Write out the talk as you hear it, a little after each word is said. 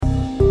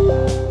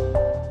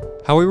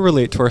How we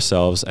relate to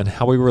ourselves and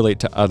how we relate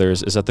to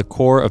others is at the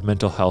core of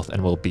mental health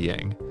and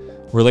well-being.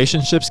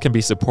 Relationships can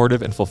be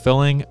supportive and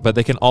fulfilling, but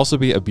they can also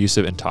be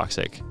abusive and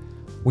toxic.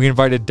 We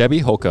invited Debbie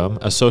Holcomb,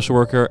 a social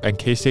worker and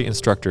K-State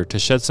instructor, to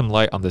shed some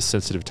light on this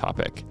sensitive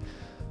topic.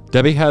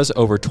 Debbie has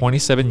over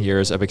 27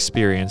 years of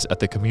experience at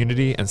the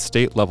community and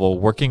state level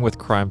working with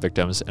crime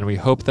victims, and we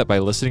hope that by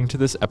listening to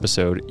this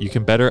episode, you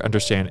can better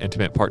understand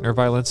intimate partner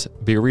violence,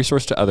 be a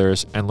resource to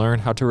others, and learn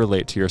how to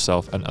relate to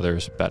yourself and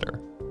others better.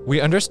 We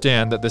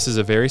understand that this is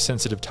a very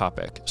sensitive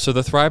topic, so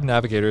the Thrive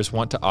Navigators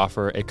want to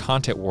offer a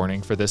content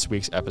warning for this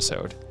week's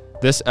episode.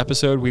 This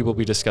episode, we will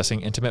be discussing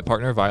intimate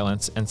partner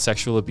violence and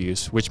sexual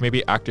abuse, which may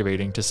be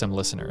activating to some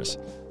listeners.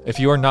 If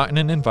you are not in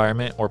an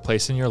environment or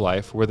place in your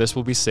life where this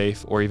will be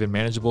safe or even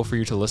manageable for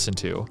you to listen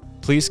to,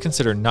 please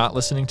consider not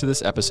listening to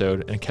this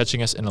episode and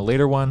catching us in a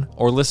later one,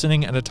 or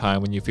listening at a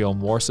time when you feel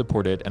more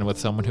supported and with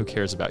someone who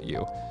cares about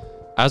you.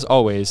 As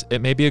always,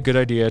 it may be a good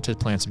idea to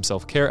plan some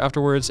self-care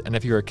afterwards, and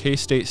if you're a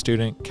K-State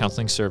student,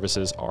 counseling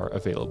services are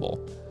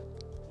available.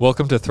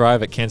 Welcome to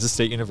Thrive at Kansas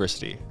State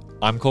University.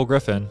 I'm Cole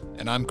Griffin.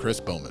 And I'm Chris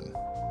Bowman.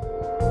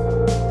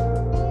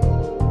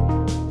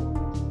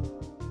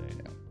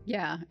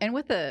 Yeah, and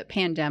with the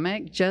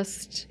pandemic,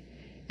 just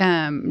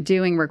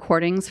doing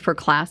recordings for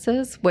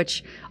classes,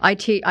 which I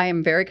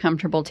am very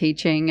comfortable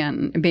teaching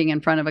and being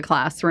in front of a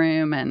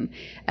classroom and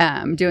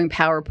doing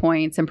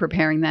PowerPoints and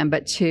preparing them,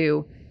 but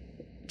to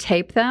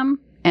tape them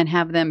and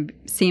have them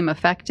seem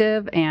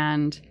effective,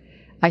 and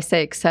I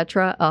say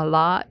etc. a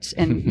lot,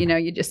 and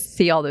you just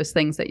see all those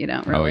things that you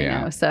don't really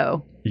know.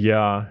 So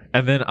yeah,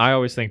 and then I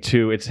always think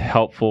too, it's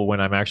helpful when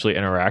I'm actually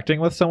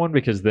interacting with someone,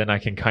 because then I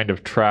can kind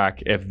of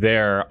track if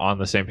they're on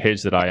the same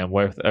page that I am.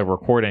 With a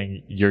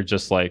recording, you're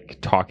just like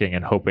talking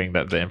and hoping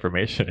that the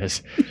information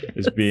is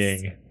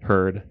being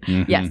heard.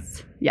 Mm-hmm.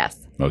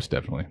 Yes, most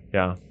definitely.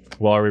 Yeah.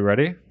 Well, are we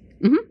ready?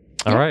 Mm-hmm.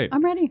 All right,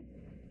 I'm ready.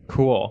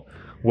 Cool.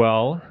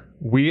 Well,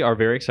 we are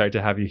very excited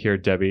to have you here,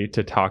 Debbie,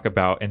 to talk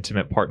about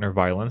intimate partner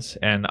violence.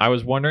 And I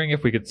was wondering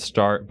if we could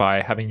start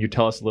by having you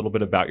tell us a little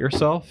bit about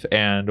yourself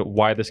and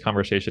why this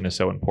conversation is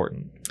so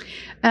important.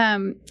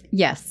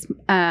 Yes.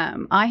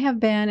 I have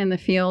been in the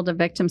field of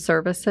victim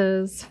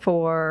services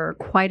for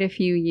quite a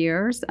few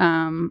years,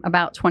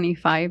 about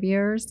 25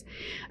 years.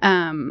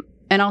 And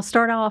I'll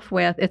start off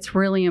with, it's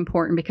really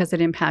important because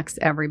it impacts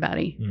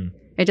everybody.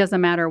 It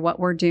doesn't matter what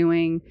we're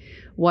doing,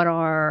 what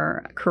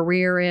our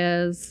career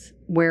is,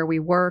 where we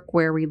work,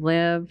 where we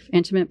live.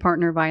 Intimate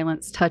partner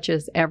violence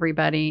touches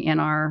everybody in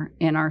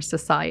our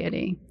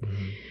society.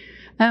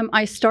 Mm-hmm.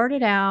 I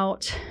started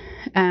out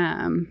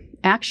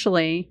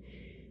actually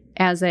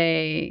as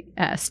a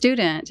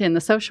student in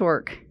the social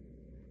work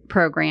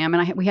program,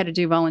 and we had to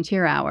do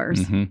volunteer hours.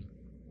 Mm-hmm.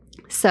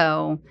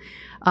 So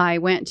I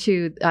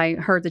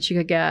heard that you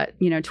could get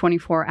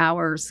 24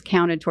 hours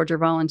counted towards your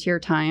volunteer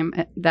time.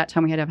 At that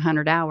time, we had to have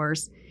 100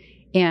 hours.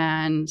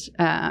 And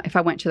if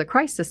I went to the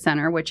Crisis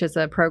Center, which is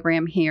a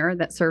program here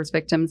that serves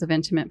victims of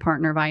intimate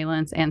partner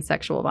violence and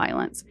sexual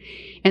violence.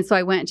 And so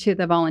I went to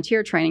the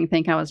volunteer training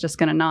thinking I was just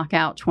going to knock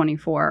out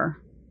 24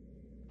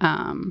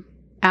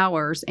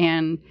 hours.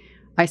 And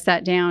I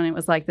sat down and it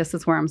was like, this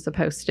is where I'm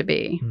supposed to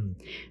be.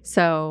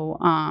 So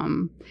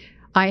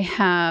I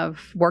have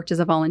worked as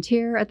a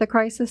volunteer at the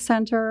Crisis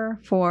Center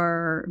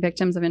for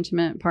victims of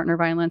intimate partner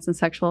violence and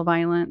sexual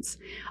violence.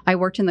 I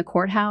worked in the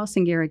courthouse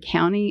in Garrett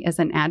County as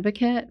an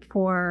advocate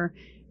for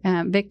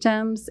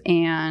victims,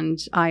 and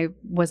I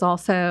was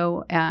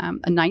also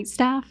a night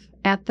staff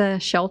at the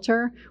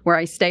shelter where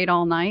I stayed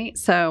all night.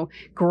 So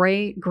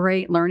great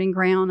learning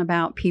ground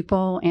about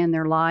people and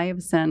their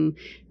lives, and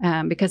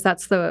because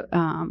that's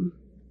the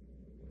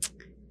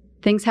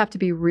things have to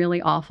be really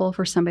awful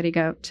for somebody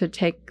to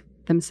take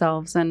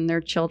themselves and their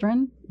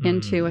children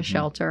into a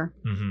shelter.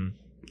 Mm-hmm.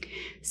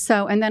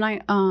 So, and then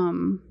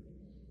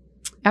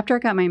after I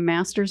got my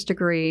master's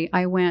degree,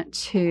 I went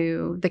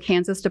to the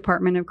Kansas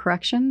Department of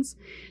Corrections.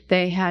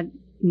 They had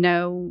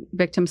no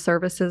victim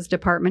services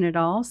department at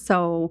all.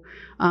 So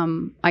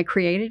I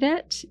created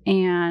it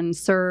and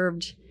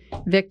served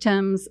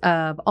victims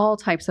of all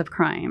types of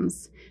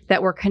crimes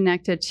that were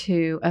connected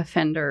to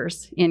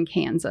offenders in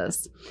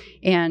Kansas,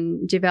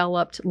 and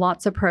developed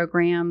lots of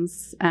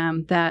programs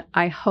that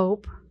I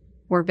hope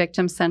were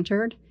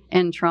victim-centered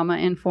and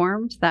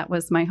trauma-informed. That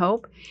was my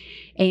hope.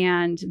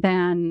 And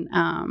then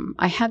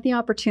I had the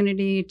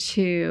opportunity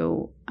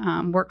to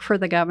work for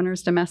the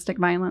Governor's Domestic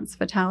Violence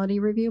Fatality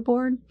Review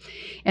Board.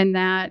 And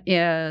that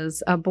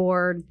is a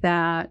board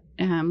that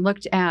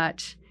looked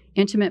at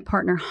intimate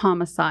partner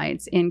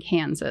homicides in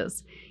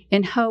Kansas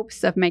in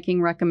hopes of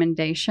making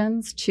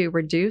recommendations to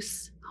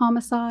reduce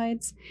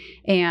homicides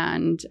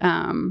and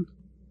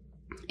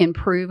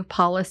improve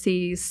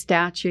policies,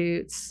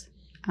 statutes,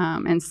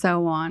 and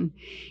so on.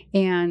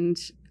 And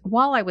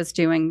while I was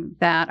doing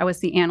that, I was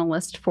the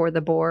analyst for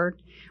the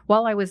board.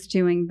 While I was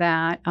doing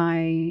that,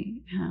 I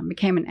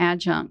became an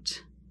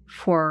adjunct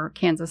for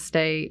Kansas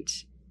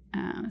State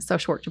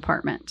Social Work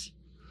Department.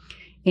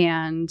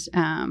 And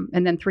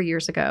then 3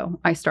 years ago,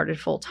 I started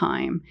full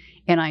time,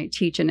 and I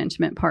teach an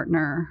intimate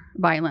partner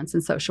violence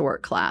and social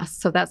work class.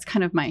 So that's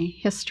kind of my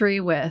history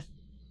with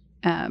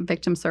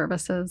victim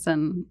services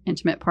and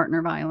intimate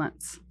partner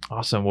violence.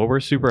 Awesome. Well, we're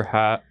super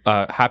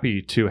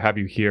happy to have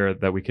you here,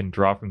 that we can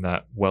draw from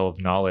that well of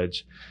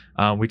knowledge.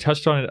 We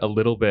touched on it a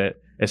little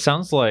bit. It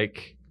sounds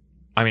like,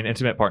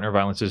 intimate partner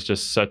violence is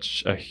just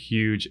such a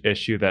huge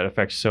issue that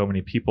affects so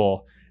many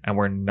people, and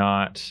we're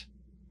not,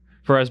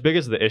 for as big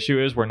as the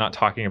issue is, we're not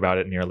talking about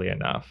it nearly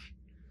enough.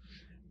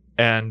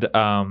 And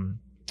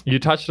you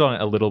touched on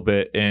it a little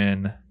bit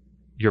in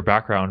your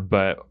background,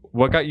 but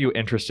what got you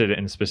interested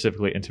in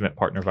specifically intimate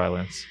partner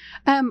violence?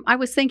 I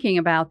was thinking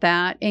about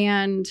that.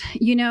 And,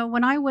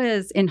 when I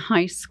was in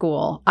high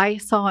school, I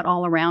saw it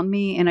all around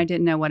me and I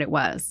didn't know what it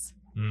was.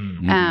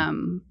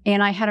 Mm-hmm.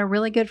 And I had a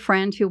really good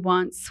friend who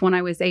once, when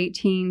I was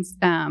 18,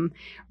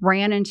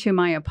 ran into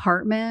my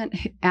apartment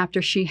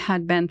after she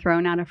had been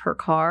thrown out of her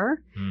car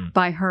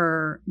by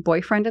her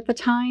boyfriend at the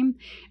time.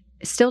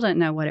 Still didn't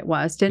know what it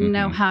was, didn't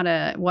know how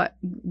to,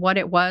 what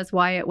it was,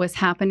 why it was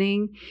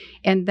happening.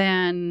 And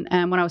then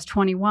when I was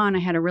 21, I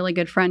had a really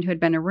good friend who had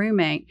been a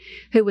roommate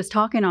who was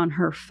talking on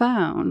her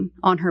phone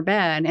on her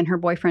bed, and her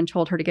boyfriend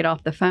told her to get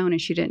off the phone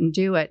and she didn't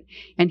do it.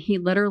 And he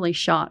literally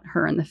shot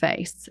her in the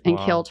face and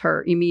killed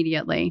her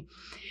immediately.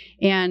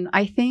 And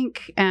I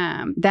think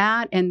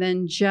that, and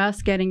then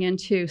just getting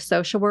into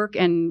social work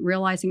and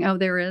realizing,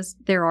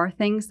 there are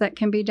things that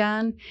can be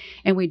done,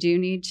 and we do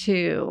need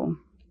to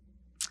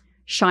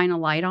shine a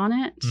light on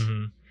it.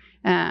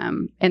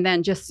 And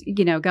then just,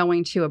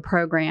 going to a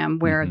program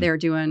where they're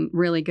doing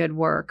really good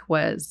work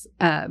was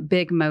a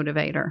big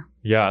motivator.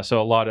 Yeah. So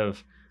a lot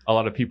of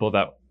people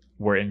that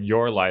were in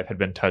your life had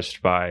been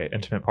touched by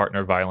intimate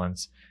partner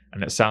violence.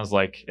 And it sounds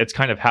like it's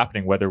kind of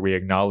happening whether we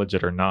acknowledge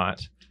it or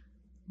not.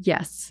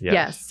 Yes.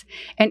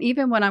 And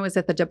even when I was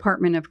at the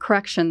Department of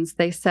Corrections,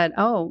 they said,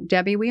 "Oh,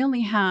 Debbie, we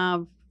only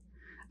have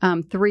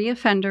 3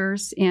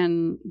 offenders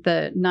in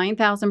the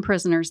 9,000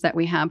 prisoners that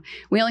we have.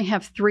 We only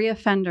have 3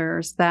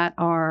 offenders that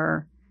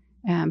are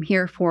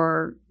here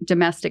for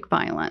domestic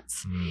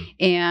violence."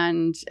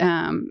 And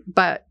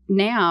but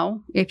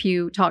now, if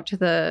you talk to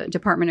the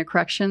Department of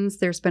Corrections,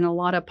 there's been a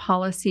lot of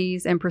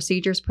policies and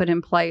procedures put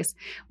in place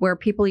where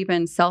people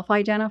even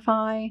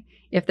self-identify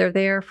if they're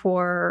there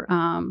for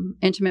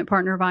intimate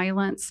partner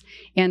violence,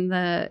 and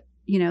the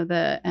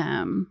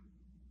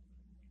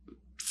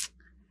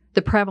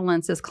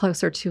prevalence is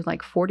closer to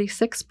like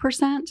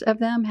 46% of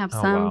them have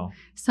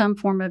some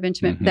form of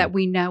intimate that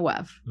we know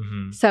of.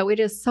 So it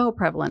is so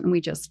prevalent, and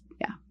we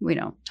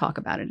don't talk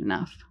about it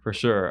enough. For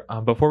sure.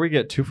 Before we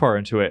get too far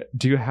into it,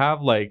 do you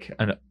have like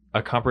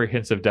a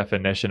comprehensive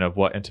definition of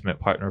what intimate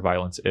partner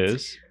violence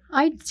is?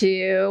 I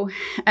do,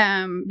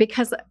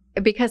 because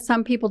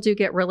some people do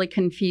get really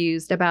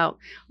confused about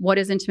what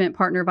is intimate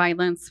partner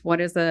violence, what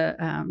is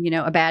a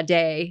bad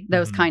day,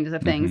 those kinds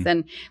of things.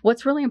 And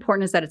what's really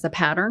important is that it's a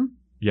pattern.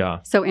 Yeah.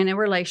 So in a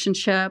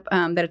relationship,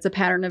 that it's a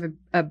pattern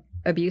of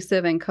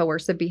abusive and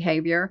coercive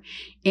behavior,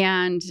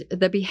 and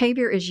the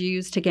behavior is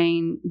used to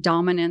gain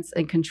dominance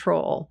and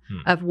control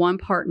of one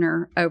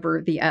partner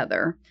over the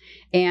other.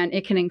 And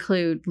it can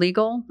include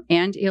legal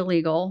and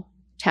illegal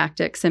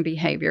tactics and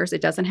behaviors.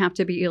 It doesn't have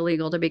to be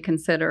illegal to be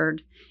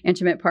considered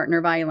intimate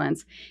partner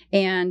violence.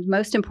 And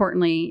most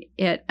importantly,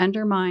 it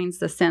undermines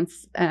the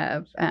sense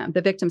of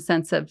the victim's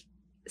sense of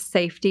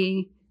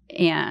safety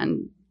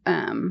and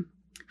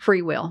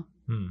free will.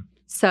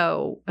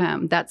 So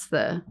that's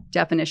the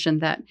definition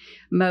that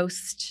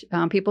most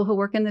people who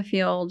work in the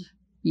field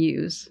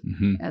use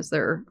as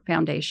their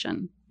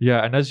foundation.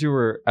 Yeah, and as you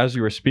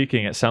were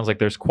speaking, it sounds like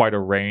there's quite a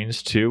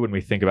range too. When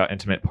we think about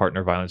intimate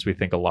partner violence, we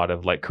think a lot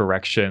of like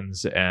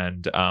corrections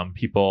and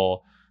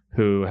people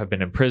who have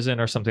been in prison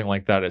or something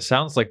like that. It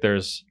sounds like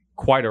there's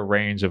quite a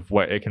range of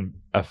what it can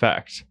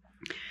affect.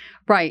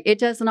 Right. It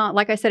does not,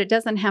 like I said, it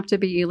doesn't have to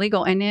be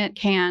illegal, and it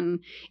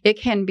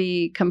can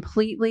be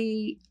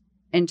completely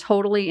and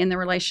totally in the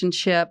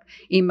relationship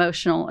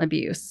emotional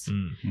abuse.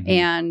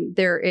 And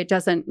it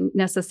doesn't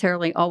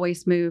necessarily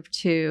always move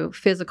to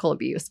physical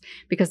abuse,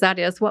 because that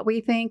is what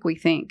we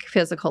think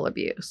physical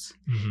abuse.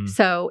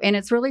 So, and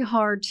it's really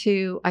hard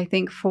to, I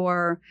think,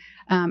 for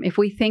if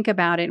we think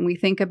about it and we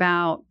think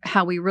about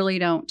how we really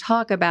don't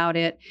talk about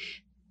it,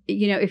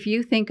 if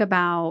you think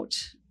about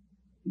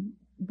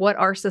what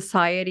our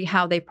society,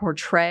 how they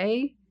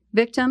portray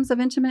victims of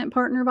intimate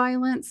partner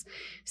violence.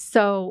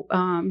 So,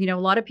 a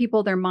lot of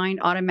people, their mind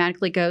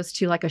automatically goes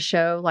to like a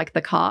show like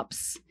The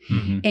Cops,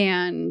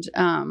 and,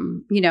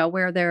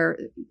 where they're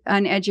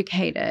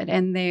uneducated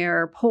and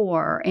they're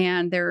poor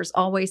and there's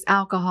always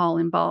alcohol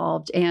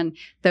involved and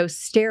those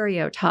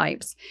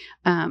stereotypes.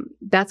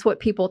 That's what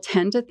people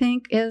tend to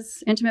think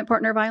is intimate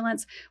partner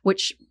violence,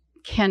 which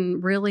can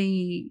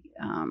really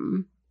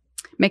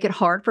make it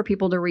hard for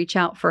people to reach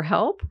out for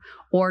help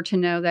or to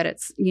know that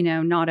it's,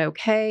 not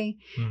okay,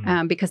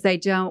 because they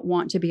don't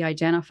want to be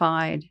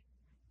identified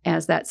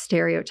as that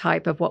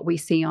stereotype of what we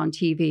see on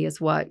TV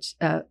is what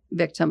a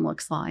victim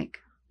looks like.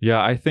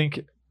 Yeah, I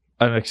think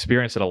an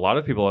experience that a lot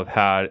of people have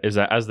had is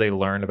that as they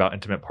learn about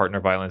intimate partner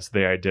violence,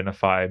 they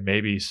identify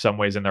maybe some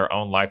ways in their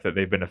own life that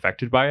they've been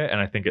affected by it. And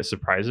I think it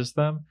surprises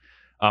them.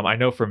 I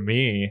know for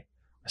me,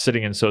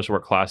 sitting in social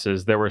work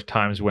classes, there were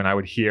times when I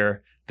would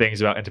hear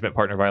things about intimate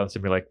partner violence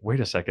and be like, wait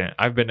a second,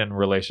 I've been in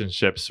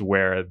relationships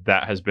where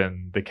that has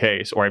been the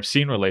case, or I've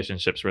seen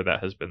relationships where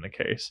that has been the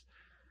case.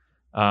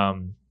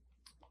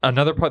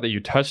 Another part that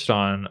you touched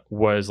on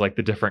was like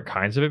the different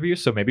kinds of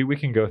abuse. So maybe we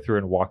can go through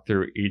and walk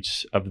through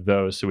each of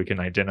those so we can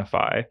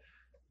identify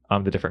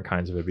the different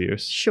kinds of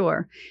abuse.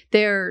 Sure.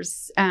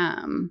 There's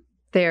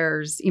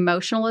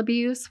emotional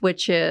abuse,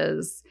 which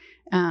is,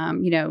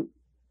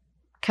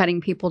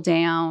 cutting people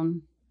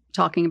down,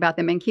 talking about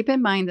them. And keep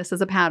in mind, this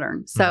is a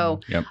pattern.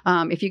 So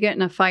if you get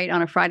in a fight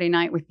on a Friday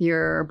night with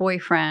your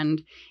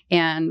boyfriend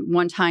and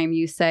one time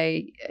you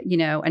say,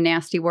 a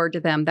nasty word to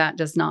them, that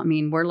does not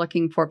mean. We're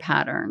looking for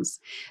patterns.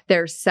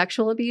 There's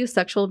sexual abuse.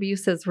 Sexual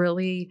abuse is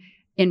really,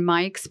 in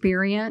my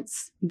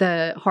experience,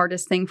 the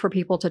hardest thing for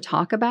people to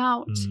talk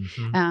about.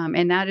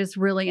 And that is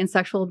really, in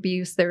sexual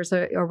abuse, there's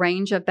a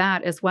range of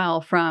that as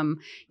well, from,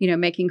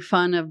 making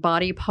fun of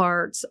body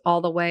parts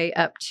all the way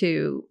up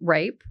to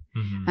rape.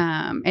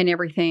 And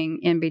everything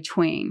in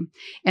between.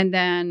 And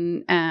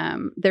then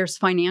there's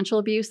financial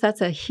abuse.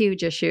 That's a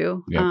huge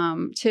issue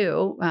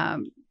too,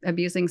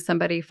 abusing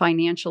somebody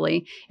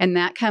financially. And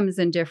that comes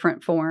in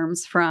different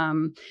forms,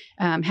 from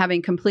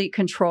having complete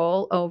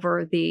control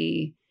over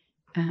the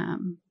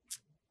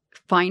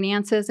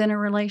finances in a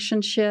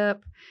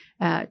relationship,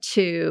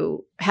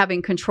 to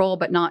having control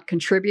but not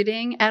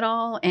contributing at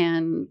all,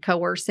 and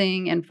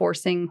coercing and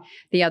forcing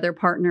the other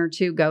partner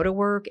to go to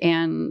work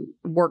and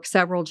work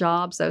several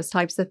jobs, those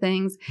types of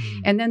things.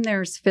 And then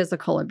there's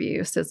physical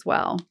abuse as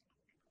well.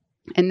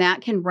 And that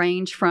can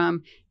range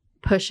from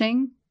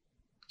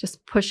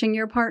just pushing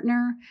your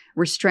partner,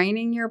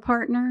 restraining your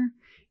partner,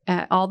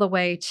 all the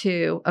way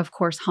to, of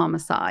course,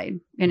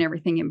 homicide and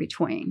everything in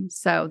between.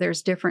 So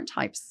there's different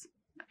types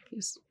of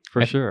abuse.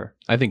 For sure.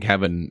 I think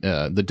having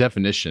the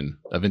definition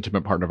of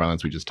intimate partner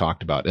violence we just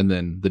talked about, and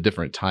then the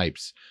different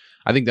types,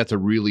 I think that's a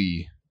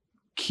really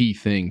key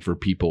thing for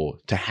people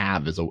to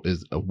have is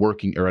a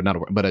working, or not,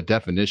 but a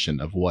definition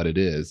of what it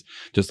is.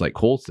 Just like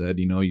Cole said,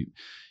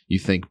 you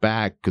think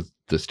back, because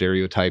the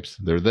stereotypes,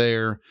 they're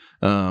there.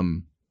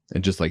 And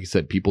just like you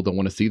said, people don't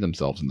want to see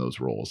themselves in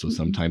those roles. So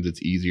sometimes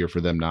it's easier for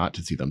them not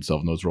to see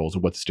themselves in those roles, or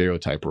what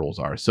stereotype roles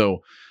are.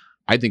 So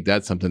I think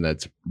that's something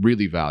that's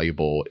really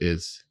valuable,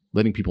 is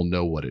letting people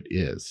know what it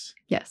is.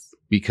 Yes.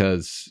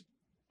 Because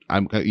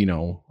I'm kind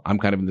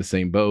of in the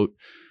same boat.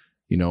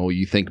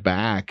 You think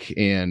back,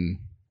 and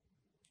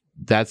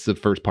that's the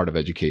first part of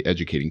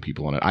educating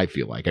people on it. I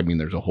feel like,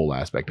 there's a whole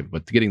aspect of it,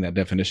 but getting that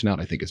definition out,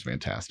 I think, is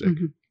fantastic.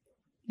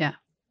 Yeah.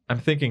 I'm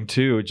thinking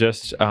too,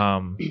 just,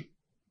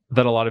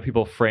 that a lot of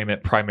people frame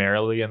it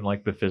primarily in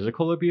like the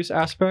physical abuse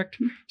aspect.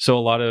 So a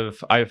lot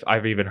of,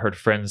 I've even heard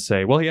friends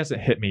say, well, he hasn't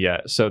hit me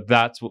yet, so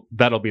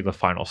that'll be the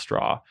final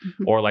straw.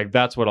 Or like,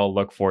 that's what I'll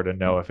look for to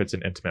know if it's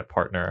an intimate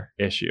partner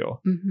issue.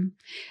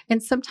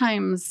 And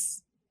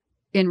sometimes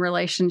in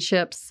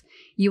relationships,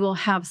 you will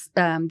have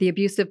the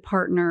abusive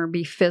partner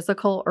be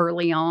physical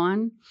early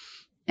on,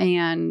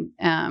 and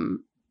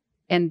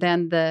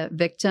then the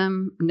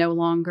victim no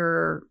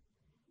longer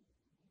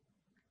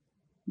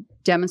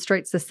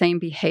demonstrates the same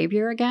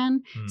behavior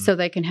again, so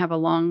they can have a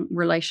long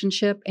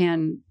relationship,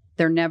 and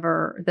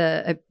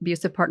the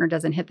abusive partner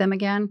doesn't hit them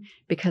again,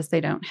 because they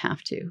don't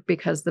have to,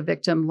 because the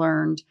victim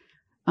learned,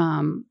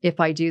 if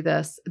I do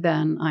this,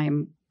 then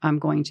I'm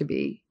going to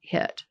be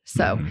hit.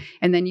 So,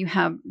 and then you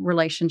have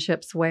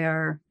relationships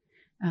where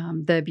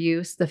the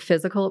abuse, the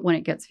physical, when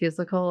it gets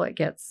physical, it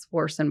gets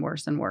worse and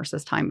worse and worse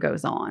as time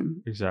goes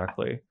on.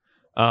 Exactly.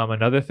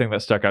 Another thing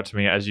that stuck out to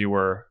me as you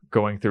were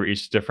going through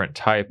each different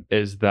type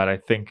is that I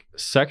think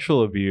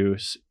sexual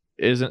abuse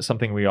isn't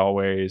something we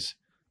always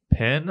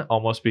pin,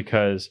 almost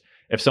because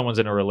if someone's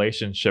in a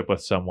relationship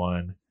with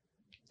someone,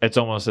 it's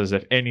almost as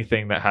if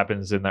anything that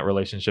happens in that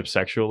relationship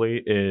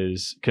sexually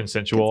is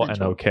consensual.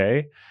 And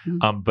okay.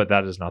 But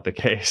that is not the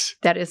case.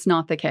 That is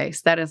not the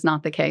case. That is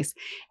not the case.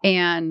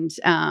 And,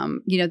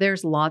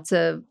 there's lots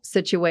of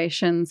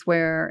situations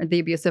where the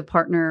abusive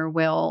partner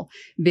will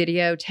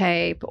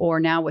videotape,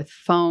 or now with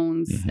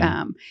phones.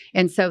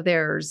 And so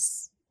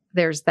there's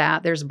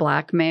that, there's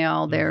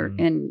blackmail there,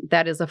 and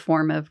that is a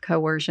form of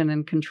coercion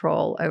and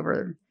control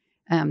over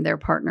their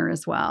partner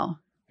as well.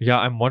 Yeah,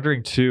 I'm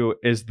wondering too,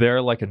 is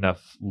there like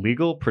enough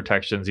legal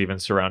protections even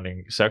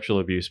surrounding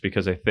sexual abuse?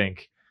 Because I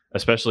think,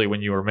 especially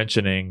when you were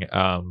mentioning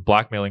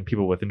blackmailing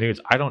people with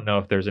nudes, I don't know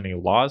if there's any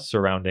laws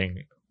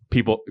surrounding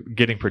people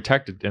getting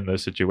protected in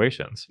those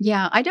situations.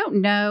 Yeah, I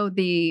don't know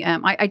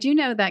I do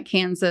know that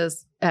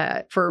Kansas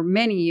for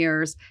many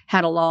years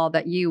had a law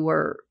that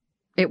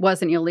it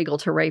wasn't illegal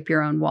to rape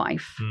your own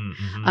wife.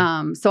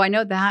 So I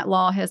know that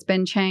law has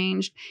been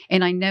changed,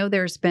 and I know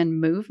there's been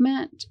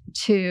movement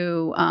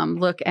to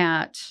look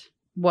at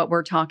what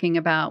we're talking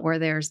about, where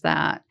there's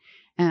that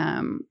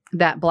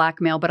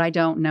blackmail, but I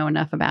don't know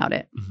enough about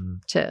it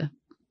to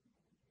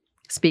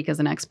speak as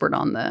an expert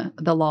on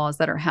the laws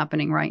that are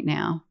happening right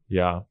now.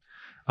 Yeah.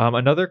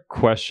 Another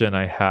question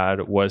I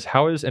had was,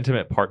 how is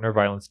intimate partner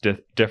violence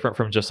different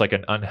from just like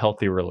an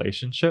unhealthy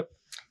relationship?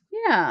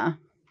 Yeah.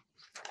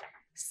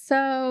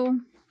 So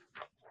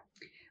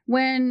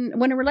when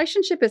a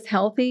relationship is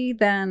healthy,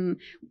 then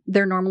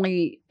they're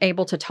normally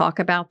able to talk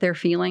about their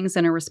feelings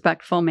in a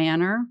respectful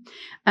manner.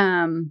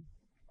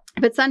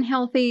 If it's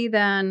unhealthy,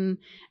 then,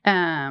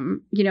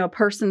 a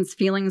person's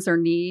feelings or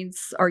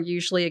needs are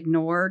usually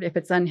ignored. If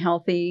it's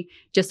unhealthy,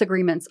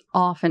 disagreements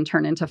often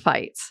turn into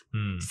fights.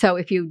 So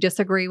if you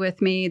disagree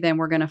with me, then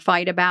we're going to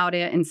fight about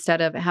it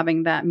instead of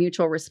having that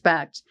mutual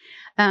respect.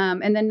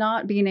 And then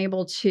not being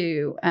able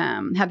to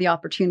have the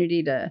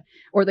opportunity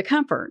or the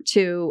comfort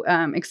to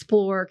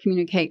explore,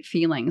 communicate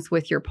feelings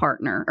with your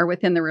partner or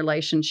within the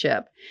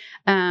relationship.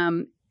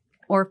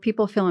 Or if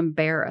people feel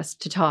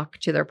embarrassed to talk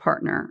to their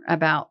partner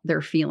about their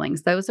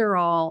feelings. Those are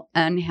all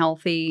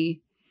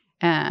unhealthy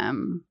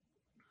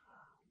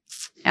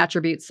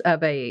attributes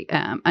of a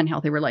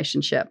unhealthy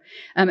relationship.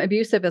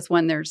 Abusive is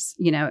when there's,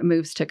 it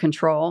moves to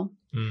control.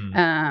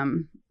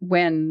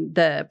 When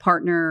the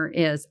partner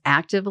is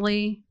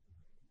actively,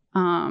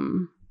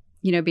 being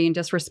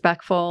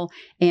disrespectful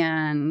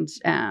and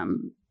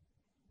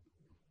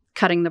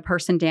cutting the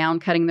person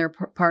down, cutting their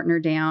partner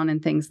down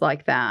and things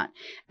like that.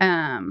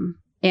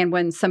 And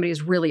when somebody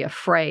is really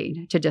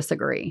afraid to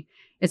disagree,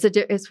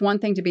 it's one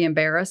thing to be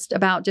embarrassed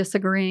about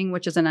disagreeing,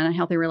 which is an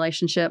unhealthy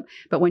relationship.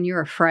 But when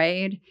you're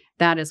afraid,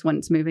 that is when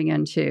it's moving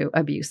into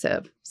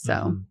abusive.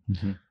 So,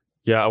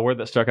 yeah, a word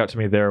that stuck out to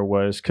me there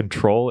was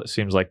control. It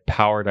seems like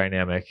power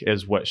dynamic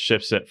is what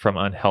shifts it from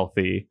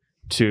unhealthy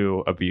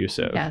to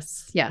abusive.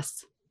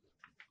 Yes.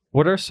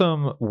 What are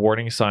some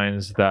warning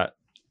signs that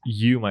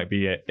you might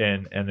be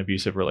in an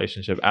abusive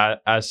relationship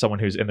as someone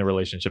who's in the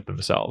relationship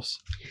themselves?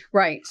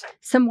 Right.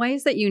 Some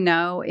ways that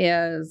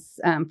is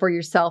for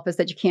yourself is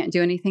that you can't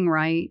do anything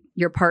right.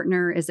 Your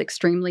partner is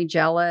extremely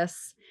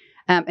jealous.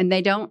 And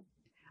I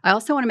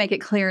also want to make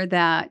it clear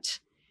that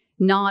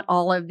not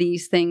all of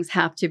these things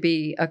have to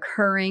be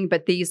occurring,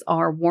 but these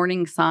are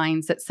warning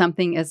signs that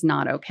something is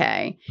not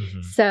okay.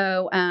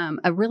 So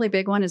a really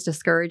big one is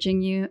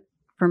discouraging you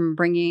from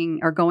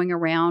bringing or going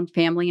around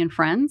family and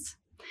friends.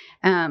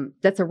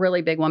 That's a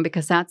really big one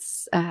because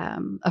that's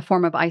a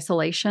form of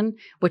isolation,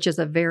 which is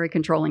a very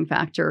controlling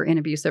factor in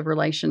abusive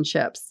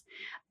relationships.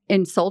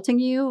 Insulting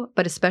you,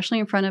 but especially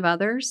in front of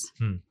others,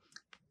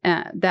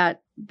 that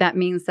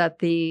means that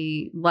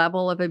the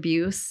level of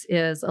abuse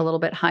is a little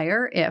bit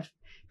higher if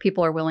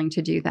people are willing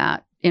to do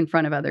that in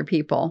front of other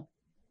people.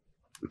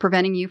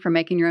 Preventing you from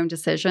making your own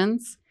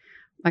decisions.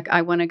 Like,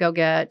 I want to go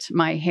get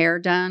my hair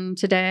done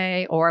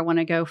today, or I want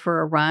to go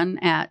for a run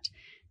at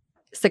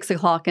 6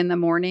 o'clock in the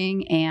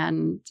morning,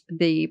 and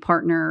the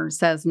partner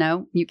says,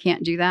 no, you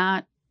can't do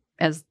that,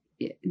 as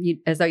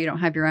though you don't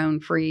have your own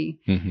free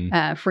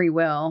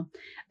will.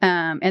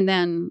 And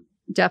then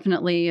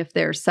definitely if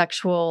there's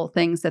sexual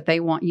things that they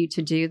want you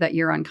to do that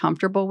you're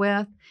uncomfortable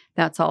with,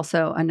 that's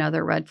also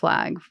another red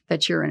flag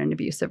that you're in an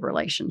abusive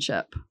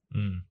relationship.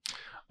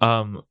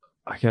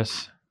 I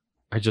guess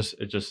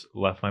it just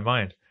left my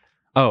mind.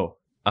 What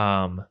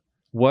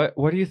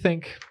do you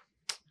think?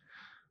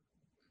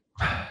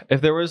 If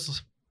there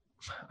was,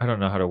 I don't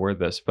know how to word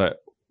this,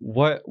 but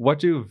what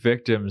do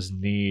victims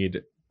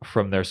need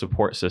from their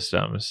support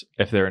systems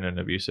if they're in an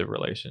abusive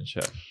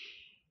relationship?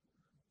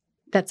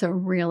 That's a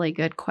really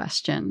good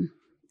question.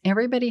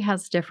 Everybody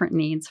has different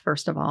needs,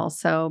 first of all.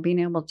 So being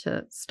able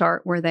to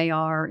start where they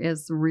are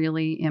is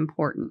really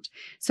important.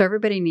 So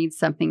everybody needs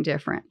something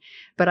different.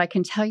 But I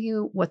can tell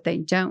you what they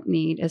don't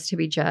need is to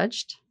be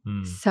judged.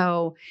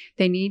 So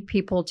they need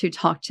people to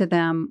talk to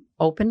them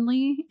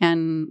openly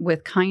and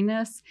with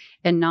kindness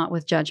and not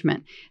with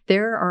judgment.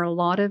 There are a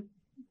lot of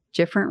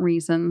different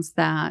reasons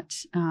that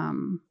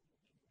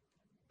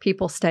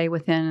people stay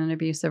within an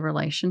abusive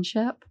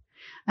relationship,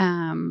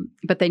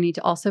 but they need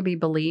to also be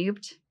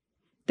believed.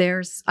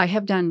 I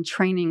have done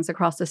trainings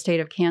across the state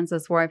of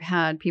Kansas where I've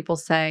had people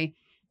say,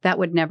 that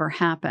would never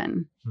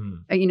happen.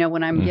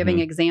 When I'm giving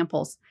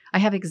examples, I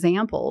have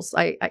examples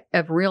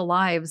of real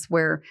lives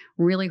where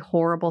really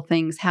horrible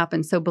things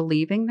happen. So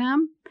believing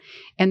them,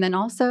 and then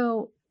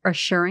also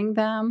assuring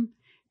them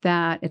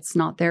that it's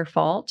not their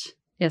fault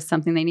is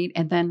something they need.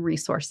 And then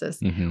resources,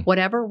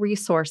 whatever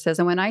resources.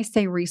 And when I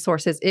say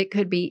resources, it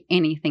could be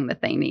anything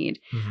that they need.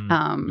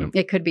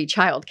 It could be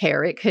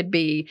childcare. It could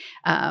be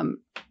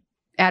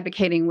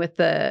advocating with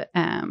the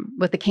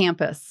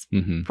campus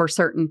for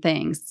certain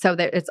things, so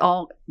that it's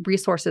all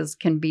resources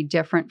can be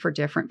different for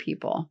different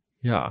people.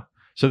 Yeah.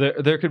 So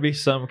there could be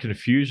some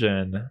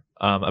confusion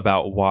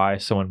about why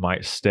someone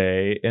might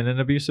stay in an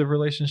abusive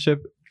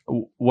relationship.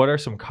 What are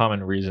some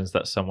common reasons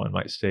that someone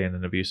might stay in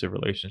an abusive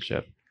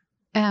relationship?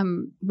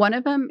 One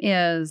of them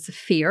is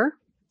fear.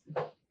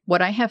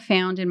 What I have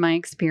found in my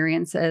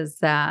experience is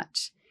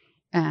that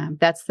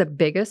that's the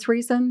biggest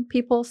reason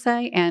people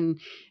say.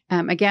 And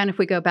again, if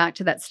we go back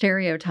to that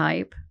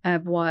stereotype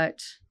of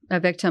what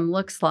a victim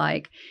looks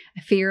like,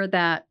 fear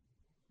that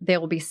they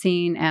will be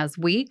seen as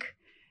weak,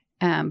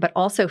 but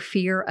also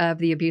fear of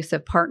the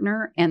abusive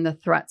partner and the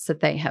threats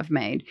that they have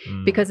made.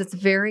 Because it's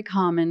very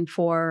common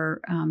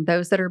for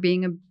those that are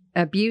being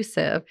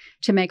abusive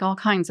to make all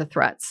kinds of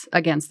threats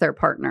against their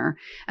partner.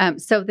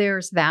 So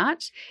there's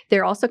that.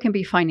 There also can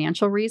be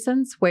financial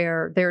reasons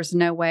where there's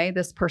no way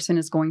this person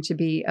is going to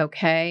be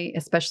okay,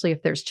 especially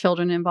if there's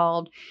children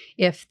involved,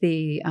 if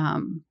the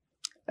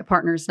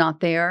partner's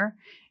not there.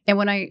 And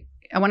when I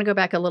want to go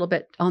back a little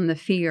bit on the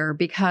fear,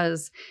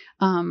 because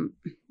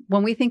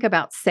when we think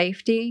about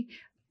safety,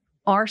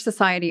 our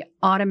society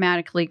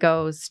automatically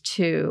goes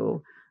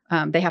to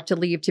they have to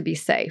leave to be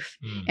safe.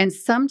 And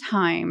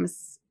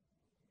sometimes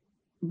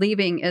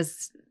leaving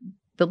is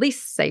the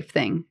least safe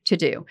thing to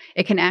do.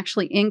 It can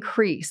actually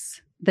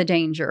increase the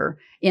danger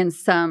in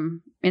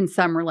some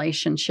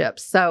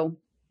relationships. So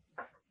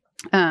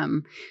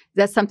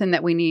that's something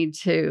that we need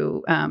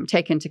to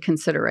take into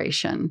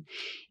consideration.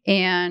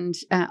 And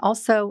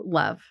also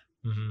love.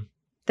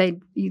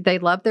 They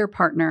love their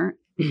partner.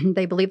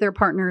 They believe their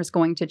partner is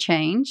going to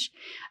change.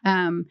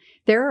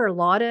 There are a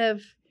lot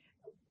of,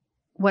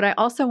 what I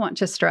also want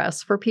to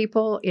stress for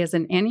people is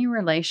in any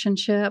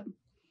relationship,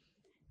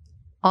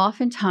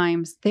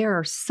 oftentimes there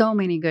are so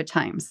many good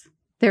times.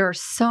 There are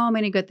so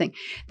many good things.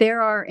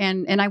 There are,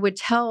 and I would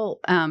tell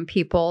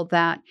people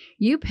that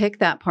you pick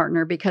that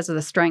partner because of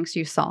the strengths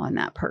you saw in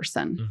that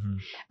person.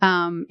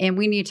 And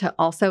we need to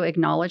also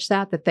acknowledge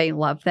that they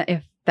love that,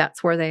 if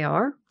that's where they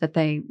are, that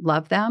they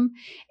love them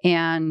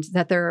and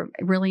that they're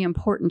really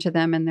important to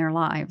them in their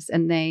lives,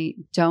 and they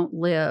don't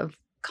live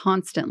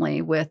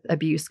constantly with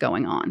abuse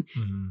going on.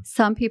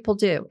 Some people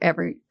do.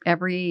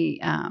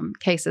 Every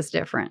case is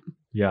different.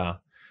 Yeah.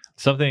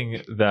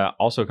 Something that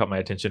also caught my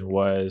attention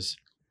was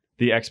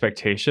the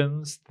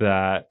expectations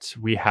that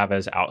we have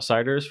as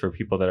outsiders for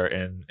people that are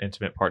in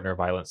intimate partner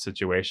violence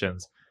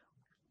situations.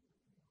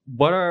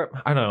 I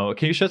don't know,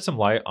 can you shed some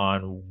light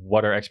on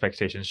what our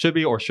expectations should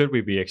be, or should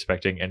we be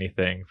expecting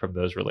anything from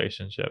those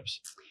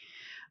relationships?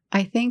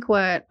 I think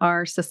what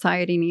our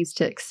society needs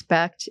to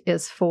expect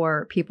is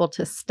for people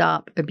to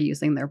stop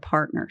abusing their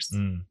partners.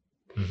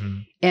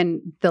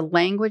 And the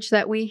language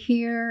that we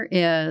hear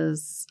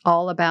is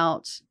all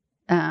about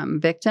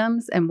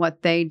victims and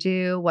what they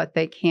do, what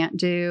they can't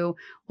do,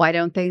 why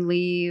don't they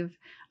leave,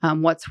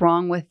 what's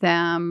wrong with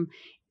them.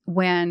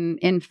 When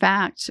in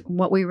fact,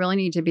 what we really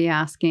need to be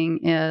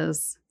asking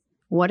is,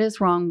 what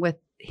is wrong with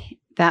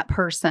that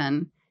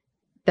person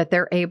that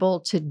they're able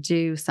to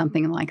do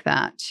something like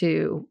that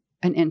to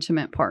an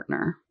intimate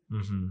partner?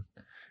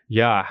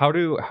 Yeah.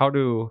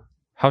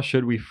 How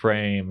should we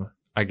frame,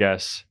 I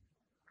guess,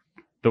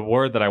 the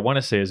word that I want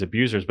to say is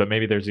abusers, but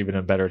maybe there's even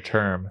a better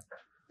term.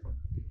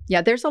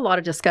 Yeah, there's a lot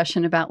of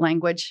discussion about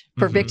language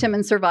for victim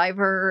and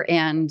survivor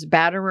and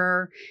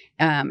batterer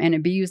and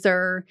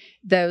abuser.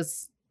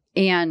 Those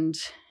and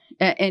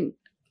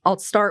I'll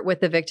start with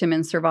the victim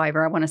and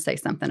survivor. I want to say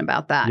something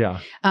about that.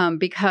 Yeah.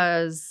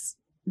 Because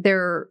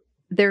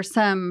there's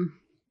some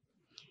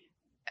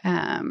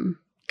kind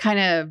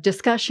of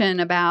discussion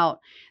about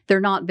they're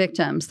not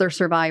victims, they're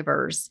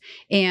survivors.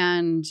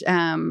 And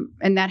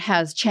that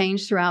has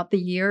changed throughout the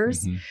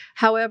years.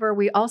 However,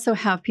 we also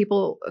have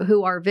people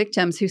who are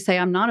victims who say,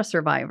 I'm not a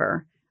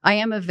survivor. I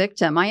am a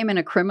victim. I am in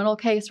a criminal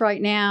case right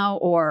now,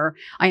 or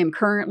I am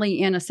currently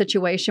in a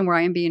situation where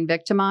I am being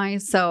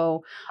victimized.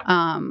 So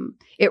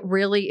it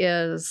really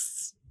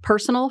is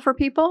personal for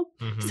people.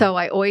 So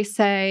I always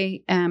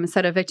say,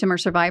 instead of victim or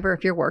survivor,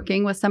 if you're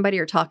working with somebody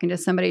or talking to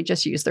somebody,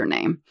 just use their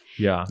name.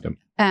 Yeah.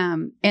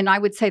 And I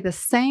would say the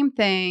same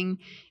thing.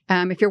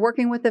 If you're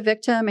working with a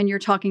victim and you're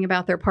talking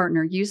about their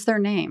partner, use their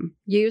name,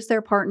 use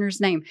their partner's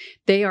name.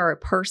 They are a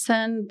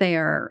person, they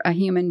are a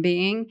human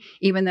being,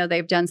 even though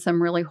they've done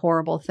some really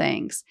horrible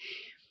things.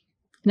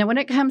 Now, when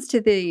it comes to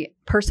the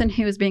person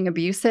who is being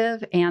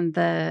abusive and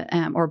the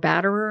or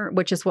batterer,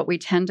 which is what we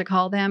tend to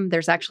call them,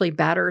 there's actually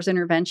batterer's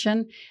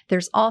intervention.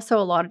 There's also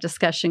a lot of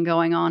discussion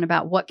going on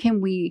about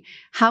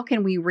how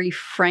can we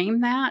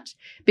reframe that?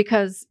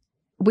 Because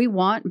we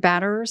want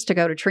batterers to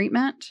go to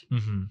treatment,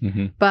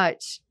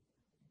 but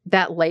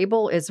that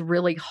label is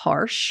really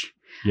harsh.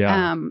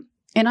 Yeah.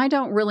 And I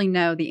don't really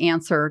know the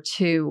answer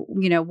to,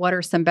 what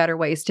are some better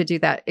ways to do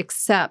that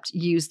except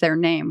use their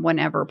name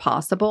whenever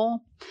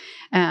possible.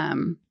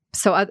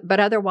 But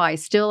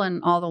otherwise, still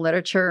in all the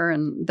literature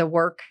and the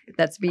work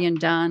that's being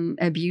done,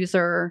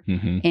 abuser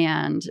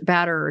and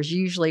batterer is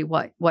usually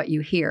what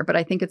you hear. But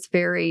I think it's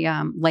very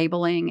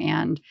labeling,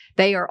 and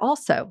they are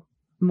also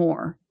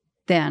more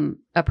than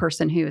a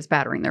person who is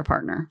battering their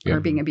partner or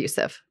being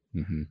abusive.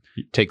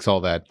 It takes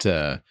all that,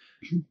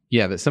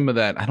 that some of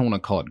that, I don't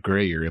want to call it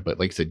gray area, but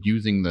like I said,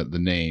 using the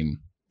name,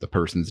 the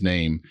person's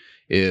name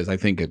is, I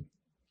think,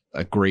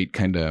 a great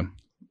kind of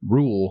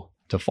rule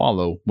to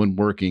follow when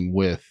working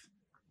with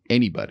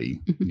anybody,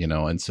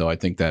 and so I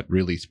think that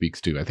really speaks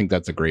to, I think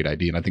that's a great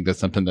idea. And I think that's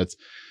something that's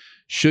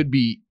should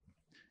be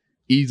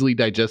easily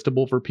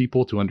digestible for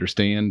people to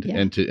understand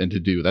and to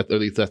do that. At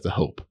least that's the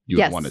hope you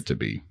would want it to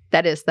be.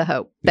 That is the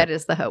hope. That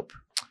is the hope.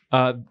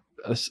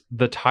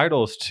 The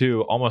titles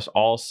too almost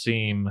all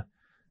seem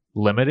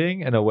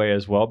limiting in a way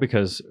as well,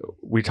 because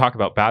we talk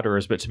about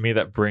batterers, but to me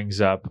that brings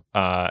up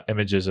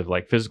images of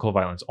like physical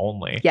violence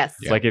only. Yes.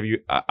 Yeah. Like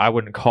I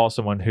wouldn't call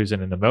someone who's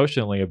in an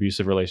emotionally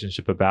abusive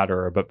relationship a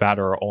batterer, but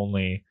batterer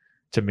only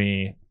to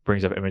me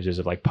brings up images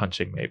of like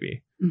punching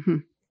maybe. Mm-hmm.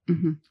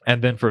 Mm-hmm.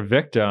 And then for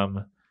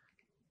victim,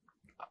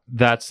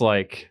 that's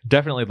like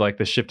definitely like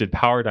the shifted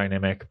power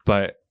dynamic,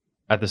 but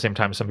at the same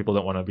time, some people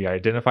don't want to be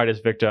identified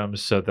as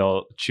victims, so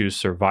they'll choose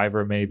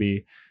survivor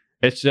maybe.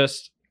 It's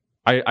just,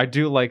 I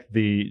do like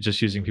the just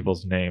using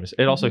people's names.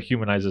 It also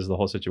humanizes the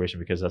whole situation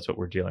because that's what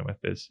we're dealing with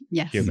is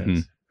Yes. humans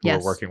who Yes.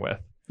 we're working with.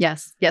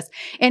 Yes. Yes.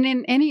 And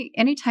in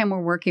any time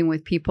we're working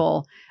with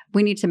people,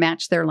 we need to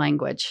match their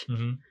language.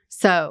 Mm-hmm.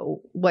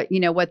 So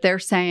what they're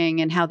saying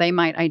and how they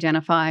might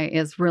identify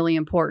is really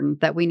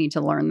important, that we need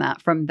to learn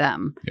that from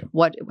them.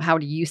 Yeah. How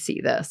do you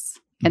see this?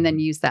 And then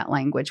use that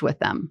language with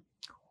them.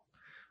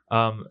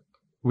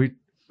 We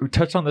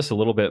touched on this a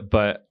little bit,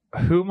 but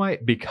who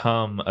might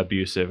become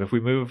abusive if we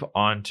move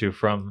on to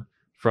from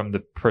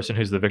the person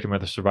who's the victim or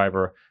the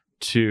survivor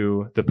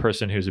to the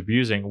person who's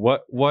abusing?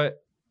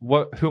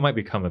 Who might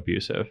become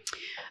abusive?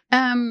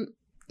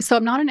 So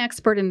I'm not an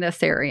expert in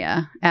this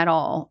area at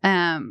all.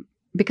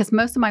 Because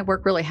most of my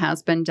work really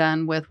has been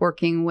done with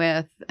working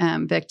with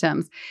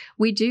victims.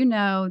 We do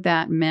know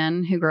that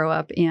men who grow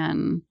up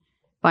in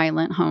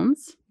violent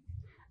homes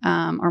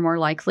are more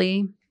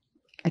likely.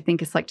 I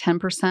think it's like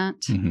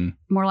 10%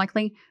 more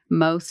likely.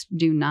 Most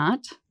do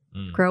not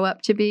grow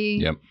up to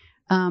be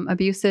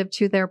abusive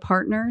to their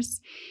partners.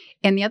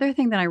 And the other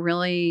thing that I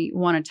really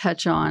want to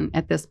touch on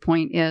at this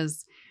point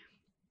is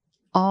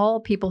all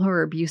people who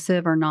are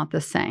abusive are not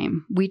the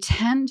same. We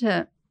tend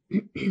to,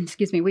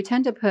 we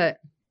tend to put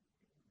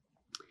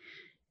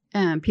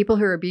people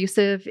who are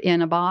abusive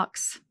in a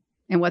box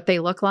and what they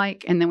look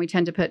like. And then we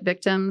tend to put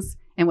victims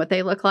and what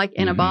they look like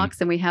in a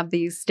box. And we have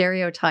these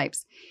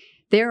stereotypes.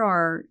 There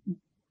are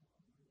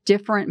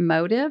different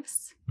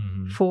motives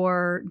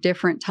for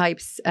different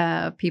types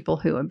of people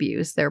who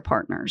abuse their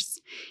partners.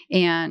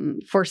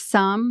 And for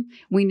some,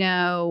 we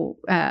know,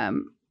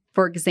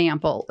 for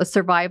example,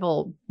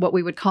 what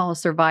we would call a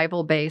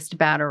survival-based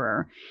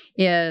batterer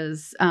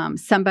is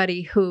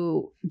somebody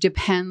who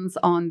depends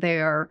on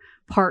their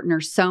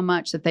partner so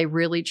much that they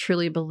really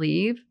truly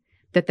believe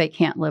that they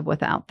can't live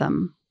without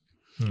them.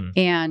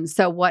 And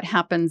so what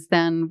happens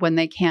then when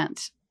they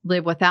can't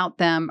live without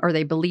them, or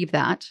they believe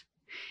that,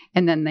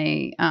 and then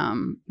they,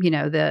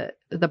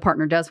 the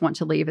partner does want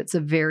to leave, it's a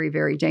very,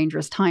 very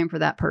dangerous time for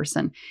that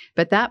person.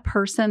 But that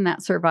person,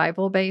 that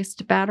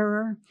survival-based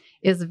batterer,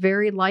 is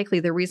very likely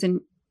the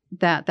reason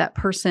that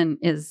person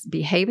is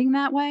behaving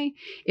that way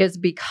is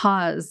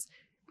because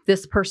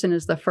this person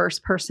is the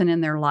first person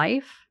in their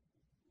life.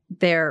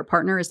 Their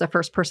partner is the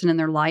first person in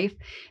their life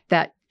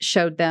that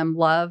showed them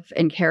love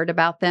and cared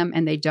about them,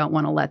 and they don't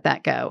want to let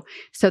that go.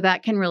 So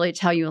that can really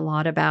tell you a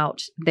lot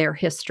about their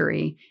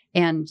history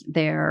and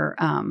their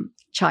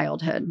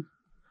childhood.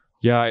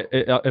 Yeah,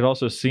 it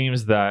also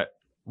seems that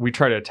we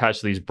try to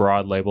attach these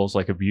broad labels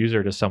like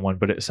abuser to someone,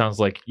 but it sounds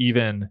like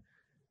even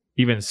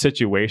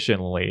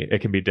situationally,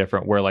 it can be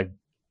different, where like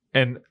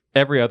in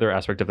every other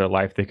aspect of their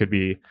life, they could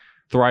be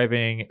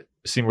thriving,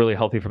 seem really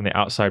healthy from the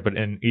outside, but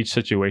in each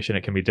situation,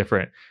 it can be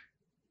different.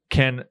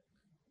 Can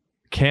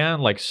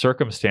like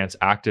circumstance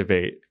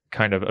activate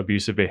kind of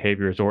abusive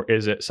behaviors, or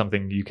is it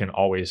something you can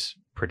always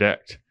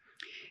predict?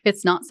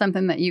 It's not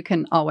something that you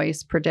can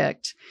always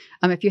predict.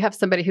 If you have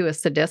somebody who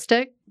is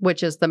sadistic,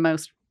 which is the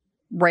most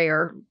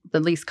rare,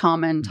 the least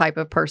common type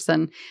of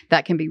person,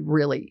 that can be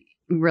really,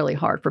 really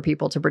hard for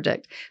people to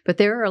predict. But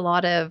there are a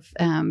lot of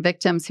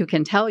victims who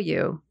can tell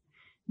you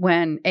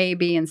when A,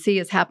 B, and C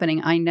is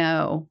happening, I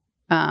know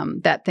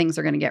that things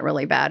are going to get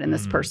really bad and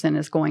this person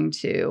is going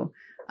to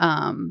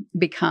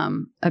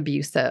become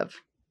abusive.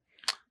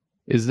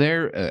 Is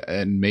there,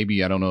 and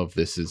maybe I don't know if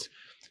this is,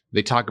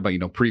 they talk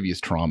about,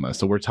 previous trauma.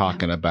 So we're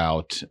talking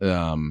about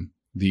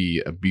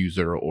the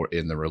abuser or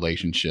in the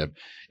relationship.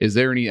 Is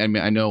there any,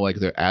 I know like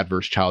their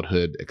adverse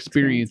childhood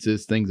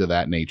experiences, things of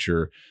that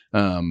nature.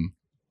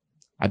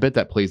 I bet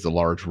that plays a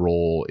large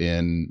role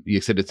in,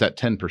 you said it's at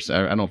 10%.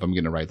 I don't know if I'm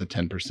getting it right, the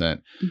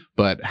 10%,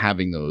 but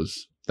having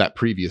that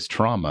previous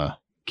trauma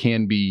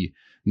can be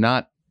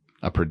not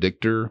a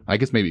predictor. I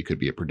guess maybe it could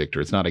be a predictor.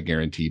 It's not a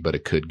guarantee, but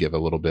it could give a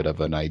little bit of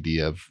an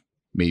idea of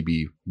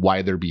maybe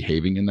why they're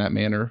behaving in that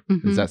manner.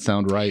 Does that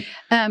sound right?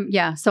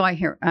 Yeah. So I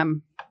hear,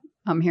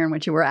 I'm hearing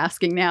what you were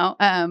asking now.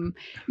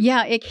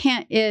 Yeah,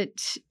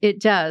 it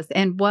does.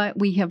 And what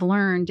we have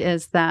learned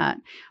is that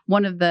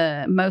one of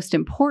the most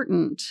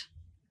important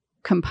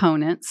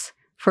components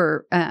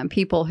for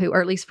people who, or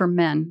at least for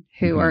men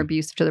who are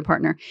abusive to their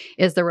partner,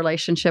 is the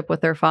relationship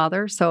with their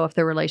father. So if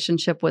the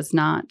relationship was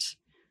not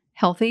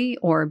healthy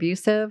or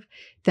abusive,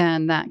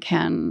 then that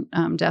can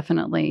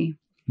definitely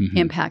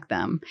impact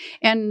them.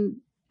 And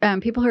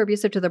people who are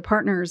abusive to their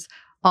partners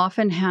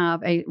often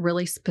have a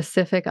really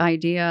specific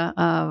idea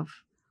of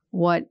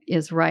what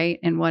is right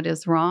and what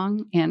is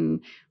wrong,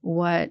 and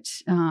what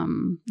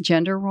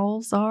gender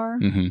roles are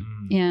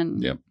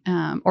in,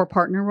 or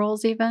partner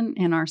roles even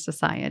in our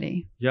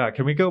society. Yeah.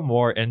 Can we go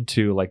more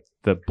into like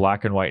the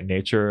black and white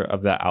nature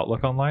of that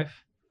outlook on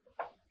life?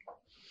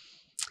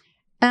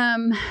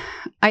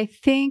 I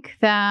think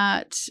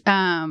that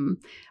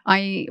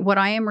what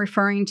I am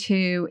referring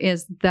to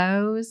is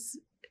those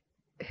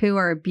who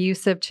are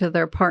abusive to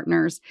their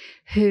partners,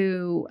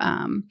 who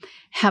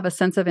have a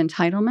sense of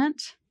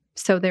entitlement.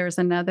 So there's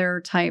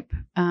another type,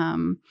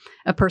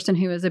 a person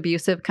who is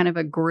abusive, kind of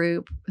a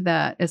group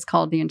that is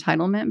called the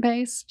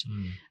entitlement-based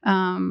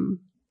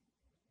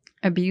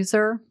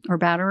abuser or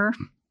batterer.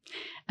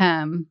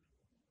 And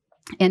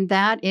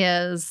that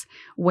is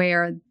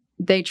where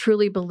they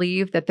truly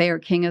believe that they are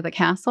king of the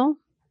castle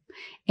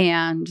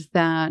and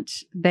that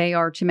they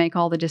are to make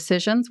all the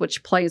decisions,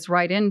 which plays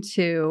right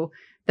into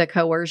the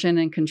coercion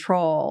and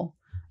control.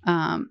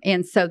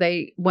 And so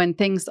when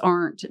things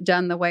aren't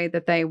done the way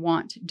that they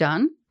want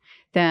done,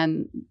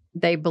 then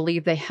they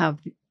believe they have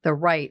the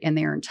right and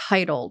they're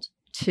entitled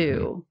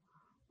to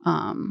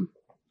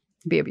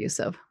be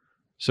abusive.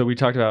 So we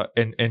talked about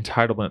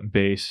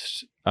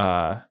entitlement-based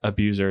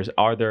abusers.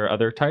 Are there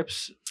other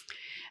types?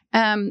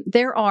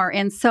 There are.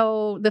 And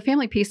so the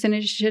Family Peace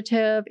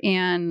Initiative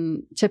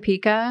in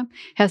Topeka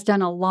has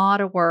done a lot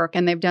of work,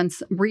 and they've done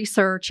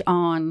research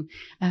on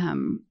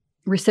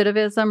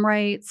recidivism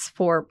rates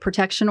for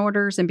protection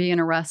orders and being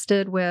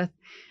arrested with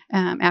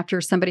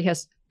after somebody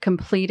has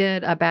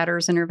completed a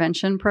batterers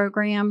intervention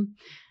program.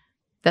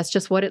 That's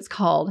just what it's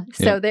called.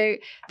 Yeah. So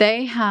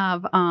they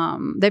have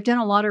they've done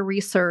a lot of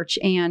research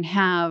and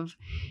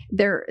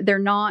they're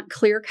not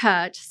clear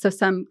cut. So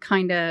some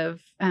kind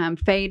of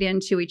fade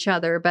into each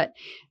other, but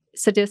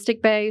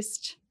sadistic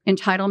based,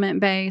 entitlement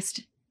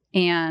based,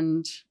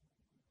 and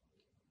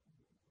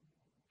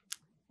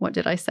what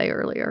did I say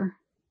earlier?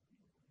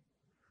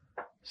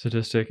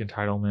 Sadistic,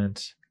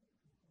 entitlement,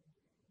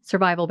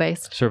 survival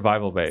based.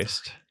 Survival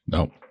based.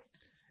 No.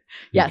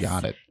 Yes. You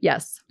got it.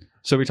 Yes.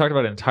 So we talked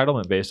about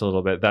entitlement based a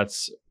little bit.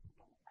 That's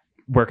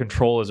where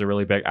control is a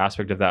really big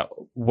aspect of that.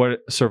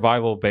 What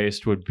survival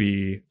based would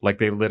be like,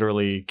 they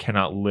literally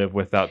cannot live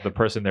without the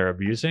person they're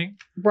abusing.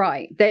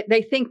 Right.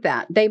 They think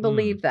that. They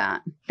believe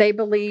that. They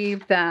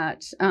believe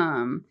that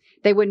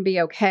they wouldn't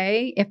be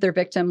okay if their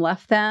victim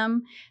left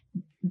them.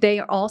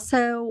 They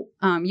also,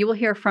 you will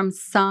hear from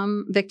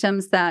some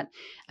victims that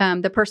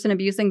the person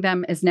abusing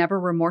them is never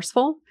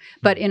remorseful,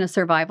 but in a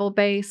survival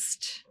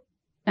based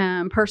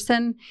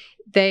person,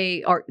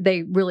 they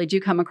really do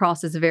come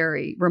across as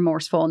very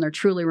remorseful, and they're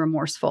truly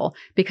remorseful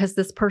because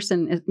this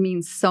person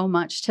means so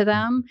much to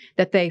them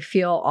that they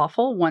feel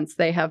awful once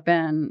they have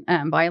been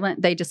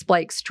violent. They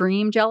display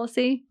extreme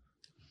jealousy,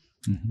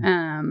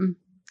 and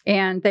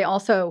they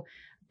also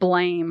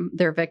blame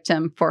their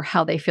victim for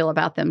how they feel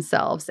about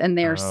themselves, and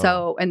they're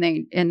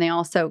they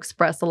also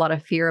express a lot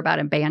of fear about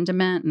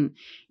abandonment, and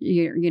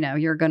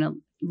you're going to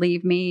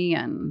leave me,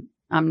 and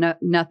I'm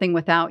nothing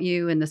without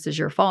you, and this is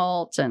your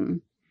fault.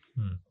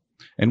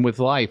 And with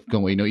life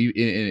going,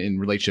 in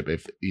relationship,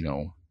 if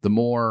the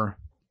more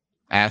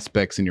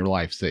aspects in your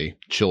life, say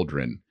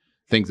children,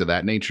 things of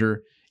that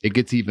nature, it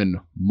gets even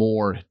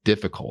more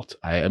difficult.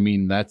 I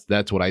mean,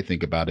 that's what I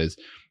think about is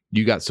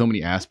you got so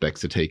many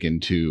aspects to take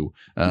into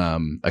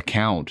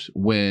account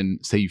when,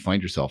 say, you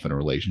find yourself in a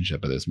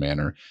relationship of this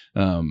manner.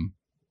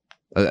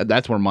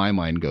 That's where my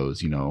mind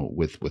goes,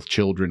 with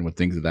children, with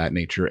things of that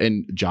nature,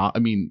 and job. I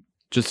mean,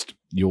 just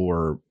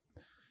your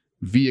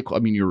vehicle. I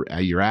mean,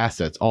 your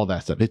assets, all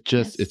that stuff.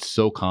 It's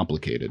so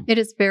complicated. It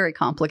is very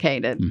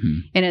complicated,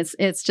 and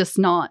it's just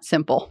not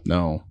simple.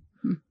 No,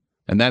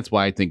 and that's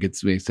why I think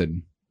they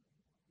said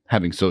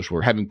having social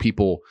work, having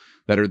people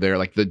that are there,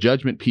 like the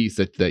judgment piece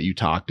that you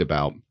talked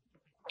about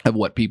of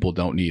what people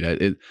don't need.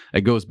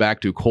 It goes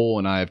back to Cole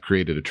and I have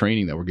created a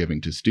training that we're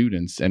giving to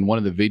students, and one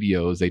of the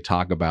videos they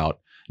talk about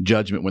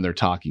judgment when they're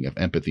talking of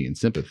empathy and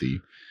sympathy.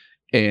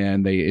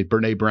 And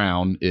Brene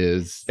Brown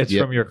is... It's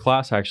from your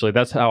class, actually.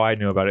 That's how I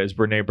knew about it, is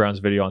Brene Brown's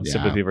video on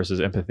sympathy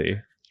versus empathy.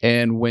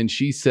 And when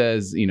she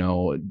says,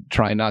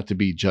 try not to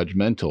be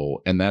judgmental,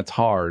 and that's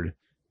hard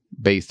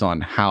based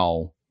on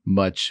how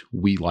much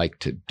we like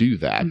to do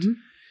that,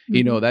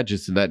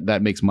 that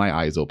makes my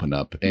eyes open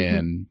up.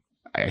 And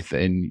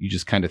you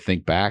just kind of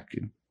think back,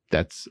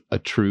 that's a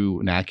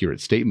true and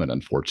accurate statement,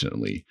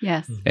 unfortunately.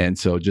 Yes. And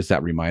so just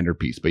that reminder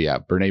piece. But yeah,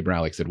 Brene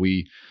Brown, like I said,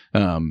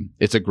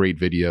 it's a great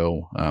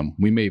video.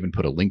 We may even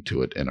put a link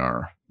to it in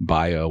our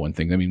bio and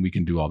things. I mean, we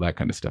can do all that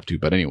kind of stuff too.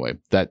 But anyway,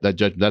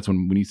 that's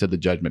when you said the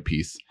judgment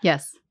piece.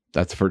 Yes.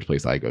 That's the first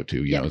place I go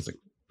to. It's like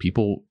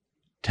people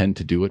tend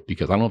to do it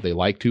because I don't know if they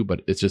like to,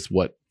 but it's just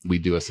what we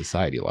do as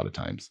society a lot of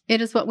times.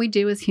 It is what we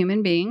do as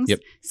human beings. Yep.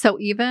 So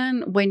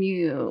even when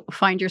you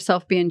find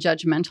yourself being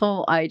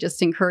judgmental, I just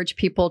encourage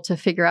people to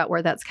figure out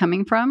where that's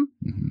coming from.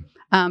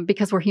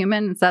 Because we're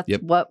humans, that's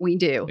what we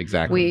do.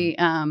 Exactly.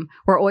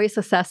 We're always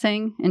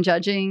assessing and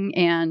judging,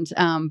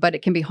 but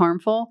it can be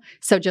harmful.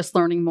 So just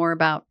learning more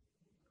about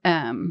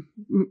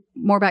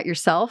more about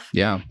yourself.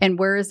 Yeah. And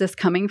where is this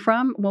coming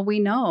from? Well, we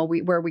know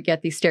where we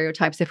get these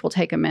stereotypes if we'll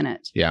take a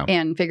minute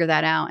and figure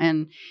that out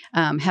and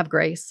have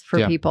grace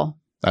for people.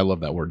 I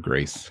love that word,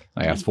 grace.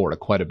 I ask for it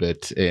quite a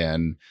bit.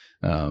 And,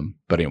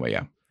 but anyway,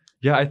 yeah.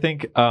 Yeah, I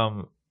think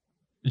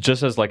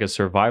just as like a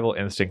survival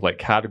instinct, like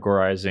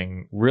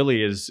categorizing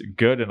really is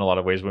good in a lot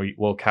of ways.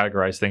 We'll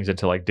categorize things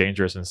into like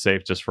dangerous and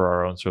safe just for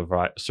our own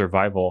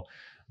survival.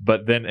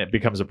 But then it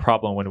becomes a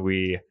problem when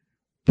we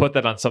put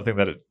that on something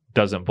that it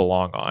doesn't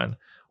belong on,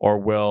 or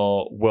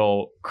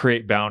we'll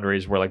create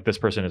boundaries where like this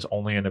person is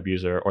only an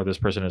abuser or this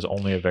person is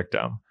only a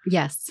victim.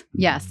 Yes.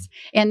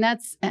 And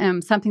that's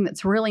something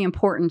that's really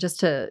important, just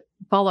to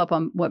follow up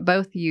on what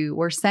both you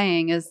were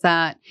saying, is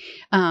that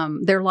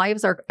their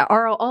lives are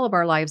all of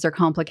our lives are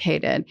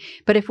complicated.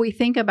 But if we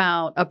think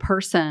about a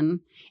person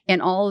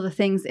and all of the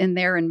things in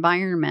their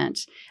environment,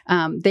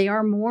 they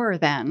are more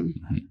than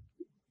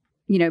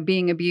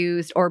being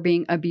abused or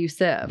being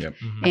abusive. Yep.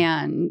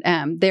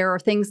 And there are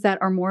things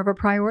that are more of a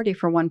priority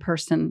for one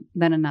person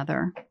than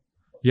another.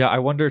 Yeah, I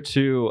wonder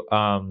too,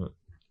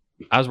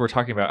 as we're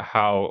talking about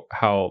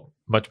how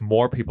much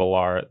more people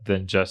are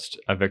than just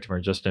a victim or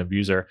just an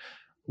abuser,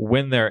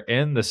 when they're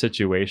in the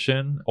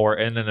situation or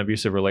in an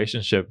abusive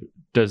relationship,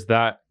 does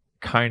that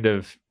kind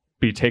of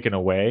be taken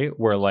away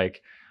where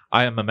like,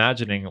 I am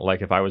imagining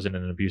like if I was in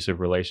an abusive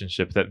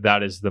relationship,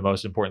 that is the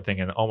most important thing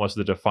and almost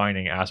the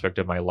defining aspect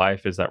of my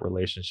life is that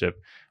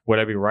relationship. Would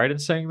I be right in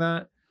saying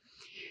that?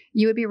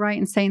 You would be right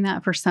in saying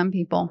that for some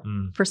people.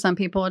 For some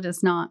people, it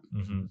is not.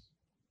 Mm-hmm.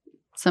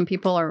 Some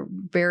people are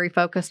very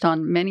focused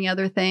on many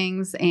other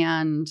things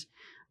and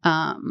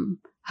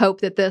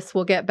hope that this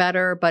will get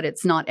better, but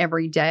it's not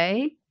every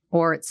day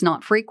or it's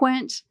not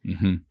frequent.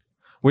 Mm-hmm.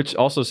 Which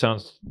also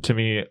sounds to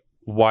me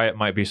why it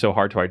might be so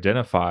hard to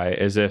identify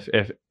is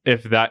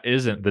if that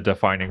isn't the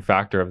defining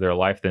factor of their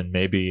life, then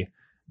maybe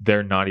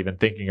they're not even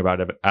thinking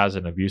about it as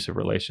an abusive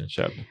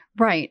relationship.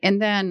 Right.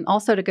 And then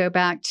also to go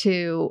back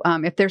to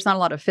if there's not a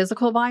lot of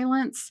physical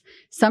violence,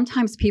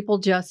 sometimes people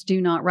just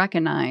do not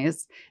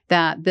recognize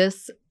that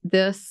this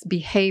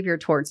behavior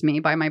towards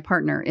me by my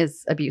partner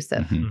is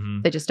abusive.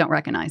 Mm-hmm. They just don't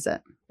recognize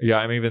it. Yeah,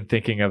 I'm even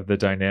thinking of the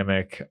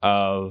dynamic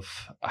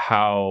of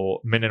how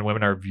men and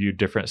women are viewed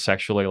different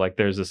sexually. Like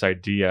there's this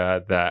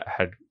idea that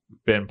had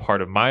been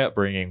part of my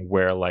upbringing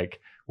where like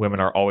women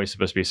are always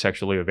supposed to be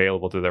sexually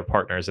available to their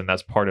partners and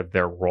that's part of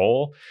their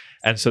role.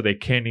 And so they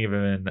can't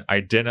even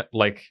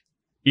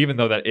even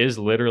though that is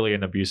literally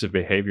an abusive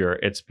behavior,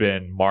 it's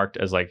been marked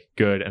as like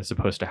good and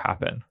supposed to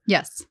happen.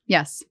 Yes.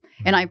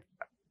 Mm-hmm. And I've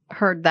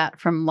heard that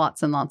from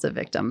lots and lots of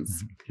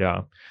victims.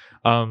 Yeah.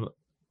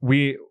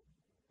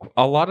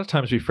 A lot of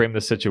times we frame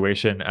the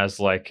situation as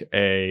like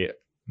a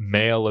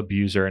male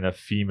abuser and a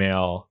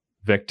female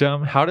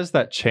victim. How does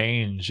that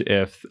change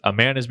if a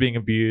man is being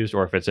abused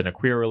or if it's in a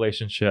queer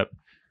relationship?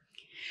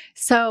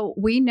 So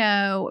we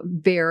know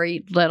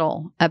very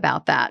little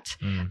about that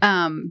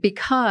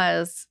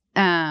because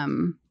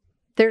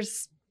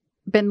there's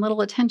been little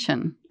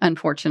attention,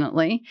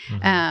 unfortunately.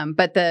 Mm-hmm.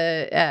 But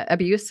the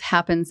abuse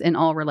happens in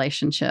all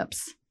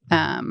relationships,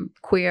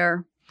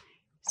 queer,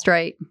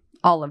 straight,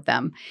 all of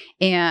them.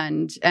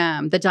 And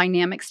the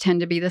dynamics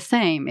tend to be the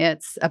same.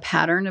 It's a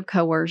pattern of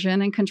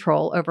coercion and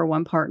control over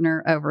one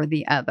partner over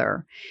the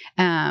other.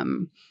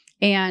 And,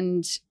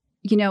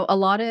 a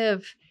lot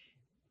of,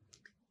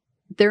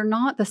 they're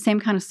not the same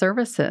kind of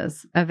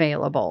services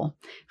available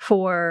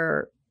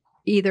for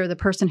either the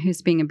person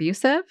who's being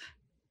abusive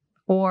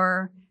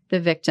or the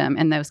victim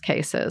in those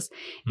cases.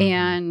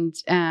 Mm-hmm.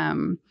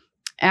 And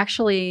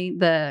actually,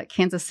 the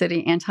Kansas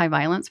City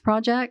Anti-Violence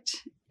Project,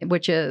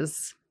 which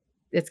is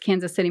it's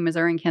Kansas City,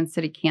 Missouri, and Kansas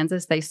City,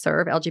 Kansas. They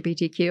serve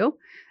LGBTQ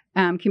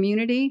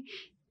community.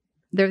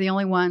 They're the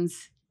only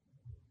ones,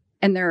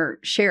 and they're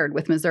shared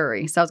with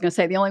Missouri. So I was going to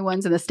say the only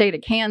ones in the state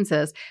of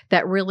Kansas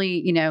that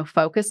really,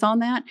 focus on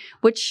that,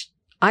 which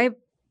I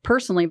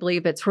personally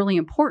believe it's really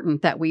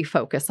important that we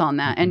focus on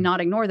that and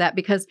not ignore that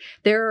because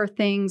there are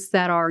things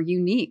that are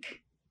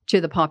unique to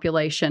the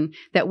population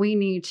that we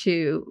need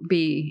to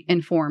be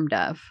informed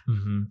of.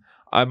 Mm-hmm.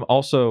 I'm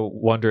also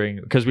wondering,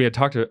 because we had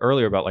talked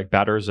earlier about like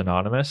Batterers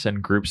Anonymous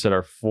and groups that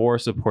are for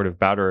supportive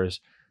batterers.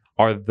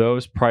 Are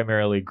those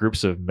primarily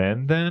groups of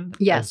men then?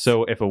 Yes. And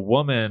so if a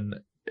woman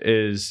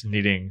is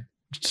needing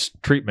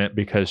treatment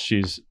because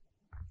she's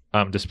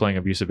displaying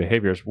abusive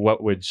behaviors,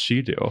 what would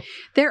she do?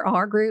 There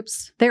are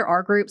groups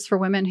for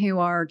women who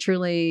are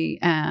truly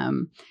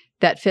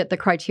that fit the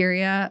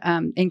criteria.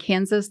 In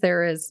Kansas,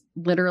 there is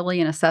literally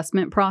an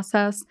assessment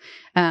process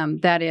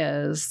that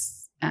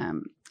is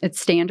it's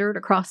standard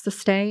across the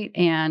state,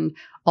 and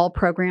all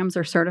programs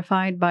are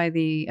certified by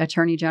the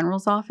Attorney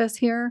General's office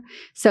here.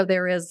 So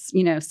there is,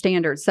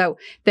 standards. So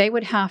they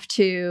would have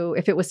to,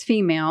 if it was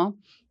female,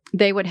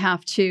 they would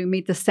have to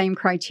meet the same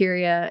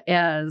criteria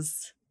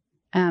as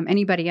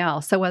anybody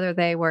else. So whether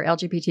they were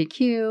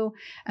LGBTQ,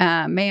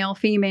 male,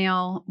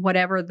 female,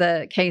 whatever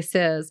the case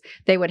is,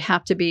 they would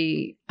have to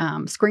be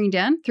screened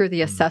in through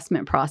the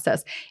assessment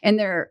process. And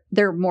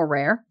they're more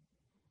rare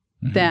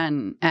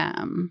than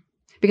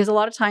because a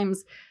lot of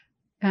times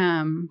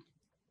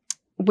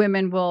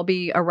women will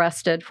be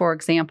arrested, for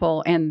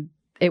example, and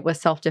it was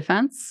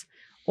self-defense,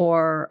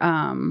 or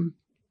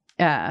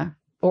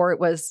it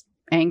was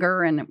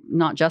anger and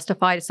not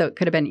justified, so it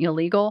could have been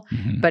illegal,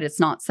 but it's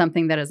not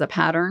something that is a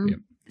pattern. Yep.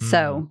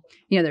 So,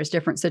 there's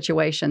different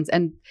situations,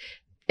 and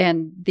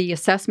the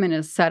assessment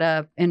is set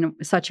up in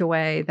such a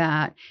way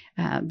that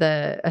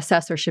the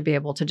assessor should be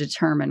able to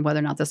determine whether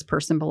or not this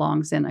person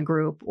belongs in a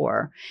group,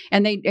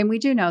 and we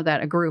do know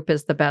that a group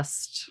is the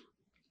best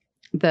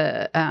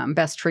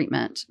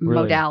treatment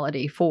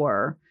modality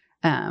for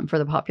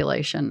the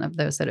population of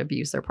those that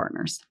abuse their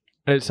partners.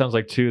 And it sounds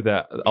like too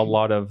that a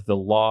lot of the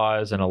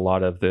laws and a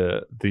lot of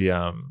the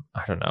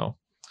I don't know,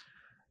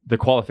 the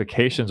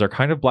qualifications are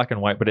kind of black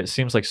and white, but it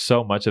seems like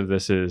so much of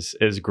this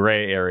is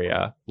gray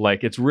area.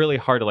 Like it's really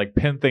hard to like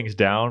pin things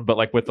down, but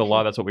like with the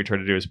law, that's what we try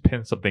to do is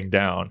pin something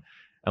down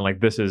and like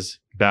this is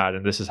bad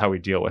and this is how we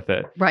deal with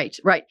it. Right.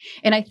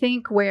 And I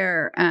think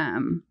where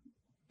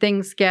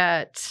things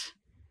get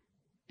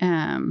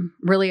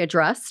really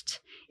addressed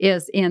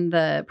is in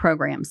the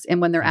programs and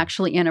when they're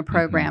actually in a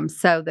program,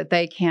 so that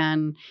they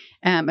can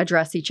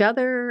address each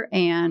other.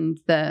 And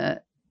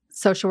the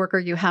social worker,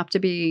 you have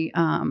to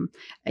have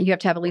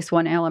at least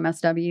one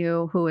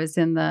LMSW who is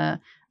in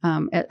a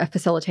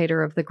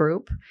facilitator of the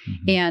group.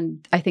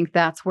 And I think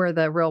that's where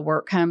the real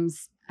work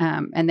comes,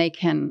 and they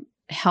can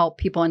help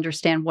people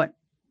understand what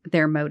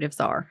their motives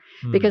are,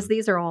 because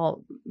these are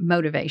all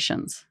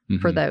motivations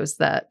for those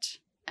that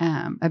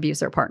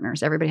abuse their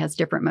partners. Everybody has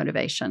different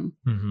motivation.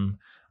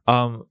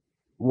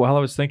 While I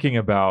was thinking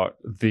about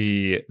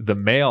the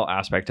male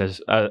aspect as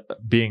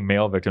being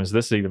male victims,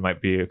 this even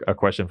might be a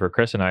question for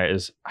Chris and I,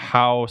 is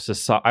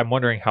I'm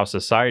wondering how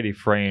society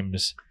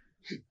frames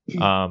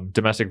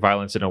domestic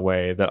violence in a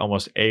way that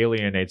almost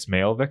alienates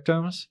male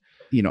victims.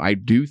 I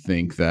do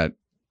think that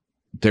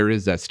there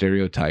is that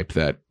stereotype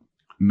that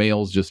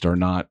males just are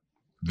not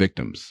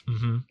victims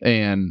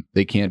and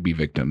they can't be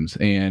victims.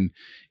 And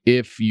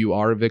if you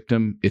are a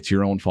victim, it's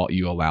your own fault.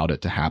 You allowed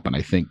it to happen.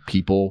 I think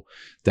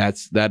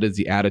that is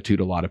the attitude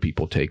a lot of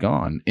people take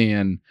on.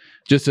 And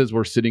just as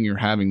we're sitting here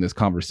having this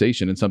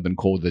conversation, and something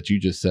cool that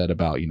you just said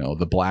about,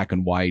 the black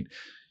and white,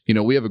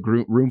 we have a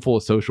room full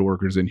of social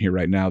workers in here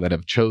right now that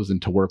have chosen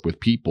to work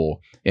with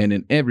people. And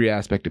in every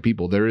aspect of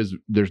people, there's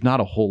not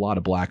a whole lot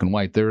of black and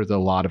white. There is a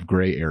lot of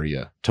gray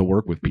area to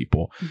work with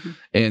people.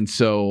 And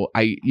so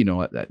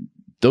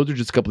those are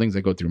just a couple things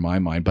that go through my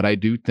mind. But I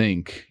do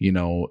think,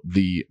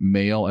 the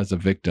male as a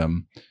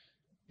victim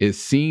is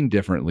seen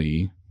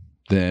differently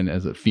than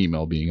as a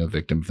female being a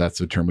victim, if that's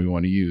the term we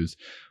want to use.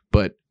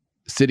 But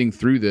sitting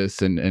through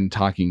this and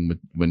talking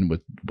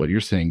with what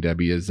you're saying,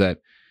 Debbie, is that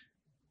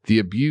the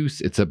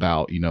abuse, it's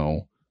about,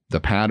 the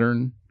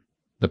pattern,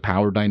 the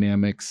power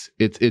dynamics.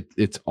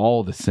 It's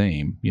all the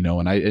same,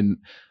 and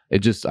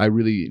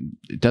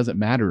it doesn't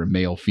matter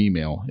male,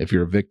 female. If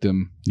you're a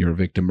victim, you're a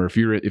victim. Or if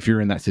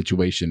you're in that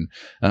situation,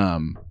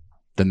 then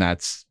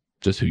that's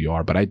just who you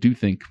are. But I do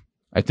think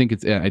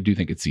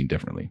it's seen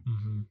differently.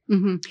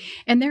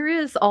 And there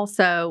is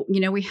also,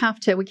 we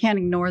can't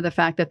ignore the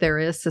fact that there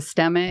is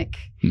systemic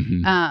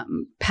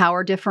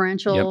power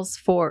differentials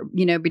for,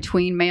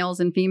 between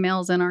males and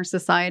females in our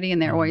society. And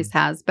there always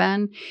has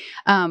been.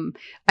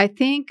 I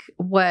think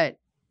what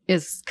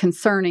is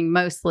concerning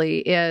mostly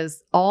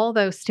is all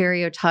those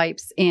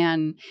stereotypes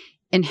and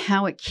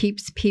how it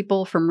keeps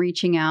people from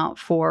reaching out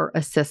for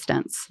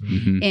assistance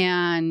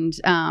and,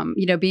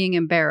 being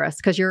embarrassed,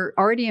 because you're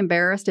already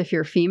embarrassed if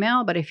you're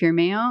female, but if you're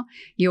male,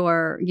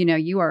 your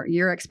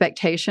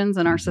expectations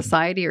in our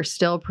society are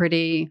still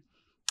pretty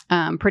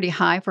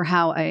high for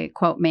how a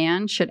quote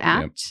man should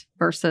act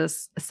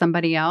versus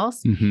somebody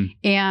else.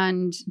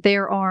 And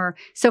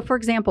so for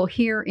example,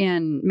 here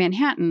in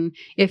Manhattan,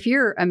 if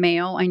you're a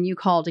male and you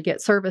call to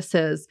get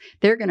services,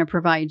 they're going to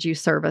provide you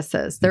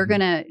services. They're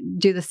going to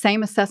do the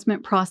same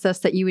assessment process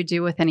that you would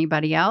do with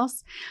anybody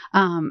else.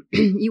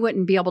 You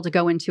wouldn't be able to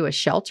go into a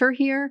shelter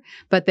here,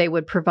 but they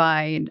would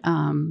provide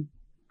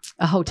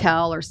a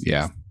hotel or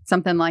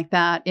something like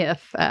that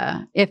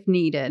if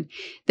needed.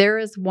 There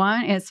is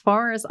one, as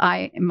far as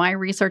my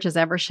research has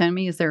ever shown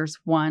me, is there's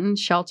one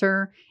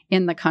shelter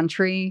in the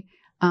country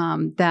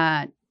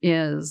that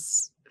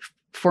is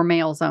for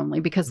males only,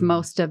 because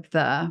most of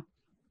the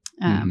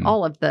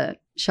all of the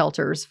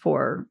shelters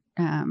for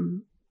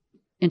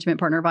intimate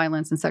partner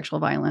violence and sexual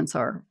violence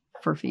are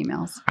for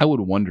females. I would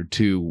wonder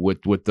too,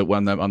 with the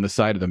one that on the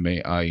side of the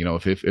male,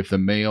 if the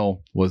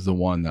male was the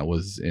one that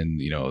was in,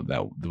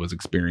 that was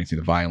experiencing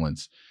the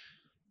violence,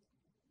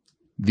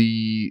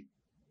 the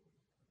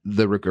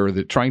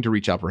trying to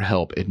reach out for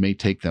help, it may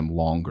take them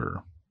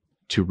longer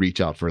to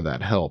reach out for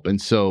that help. And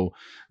so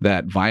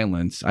that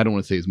violence, I don't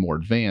want to say is more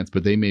advanced,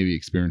 but they may be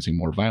experiencing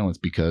more violence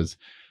because,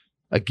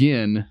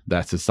 again,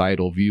 that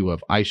societal view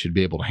of I should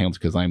be able to handle it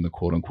because I'm the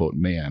quote unquote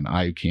man.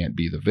 I can't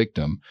be the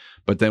victim.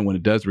 But then when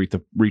it does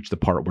reach the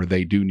part where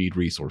they do need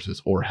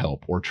resources or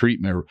help or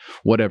treatment or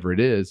whatever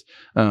it is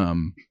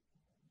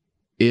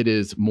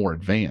more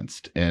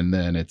advanced. And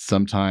then it's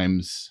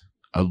sometimes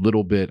a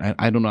little bit,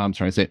 I don't know how I'm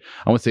trying to say it.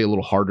 I want to say a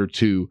little harder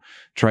to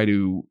try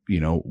to,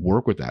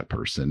 work with that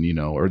person,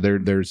 or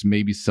there's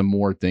maybe some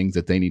more things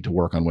that they need to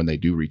work on when they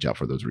do reach out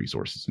for those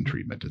resources and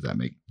treatment. Does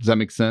that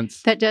make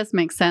sense? That does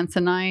make sense.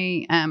 And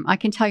I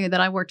can tell you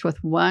that I worked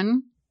with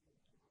one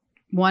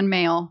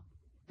male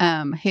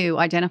who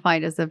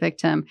identified as a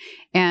victim,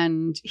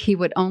 and he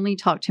would only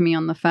talk to me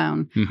on the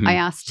phone. Mm-hmm. I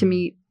asked to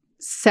meet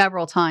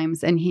several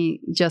times and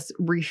he just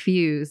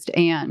refused.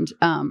 And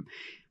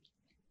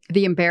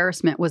the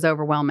embarrassment was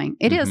overwhelming.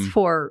 It is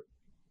for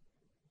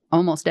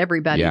almost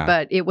everybody,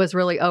 but it was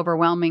really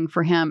overwhelming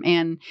for him.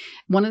 And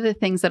one of the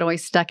things that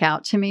always stuck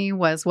out to me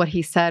was what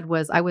he said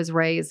was, I was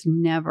raised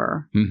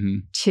never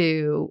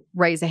to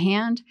raise a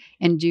hand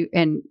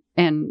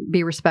and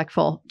be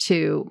respectful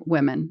to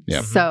women.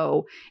 Yeah.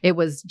 So it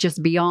was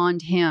just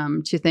beyond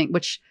him to think,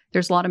 which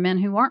there's a lot of men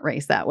who aren't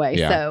raised that way.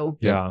 Yeah. So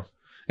Yeah.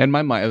 And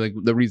my mind, like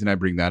the reason I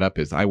bring that up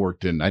is I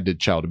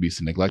did child abuse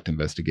and neglect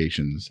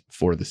investigations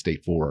for the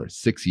state for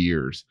 6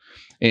 years.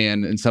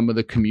 And in some of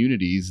the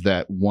communities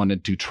that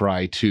wanted to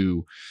try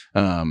to,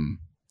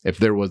 if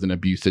there was an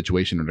abuse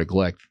situation or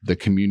neglect, the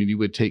community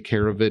would take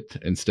care of it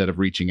instead of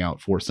reaching out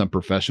for some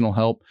professional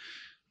help.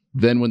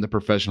 Then when the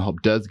professional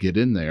help does get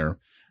in there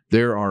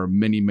are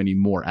many, many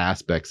more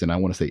aspects, and I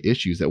want to say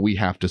issues that we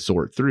have to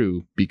sort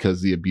through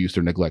because the abuse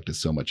or neglect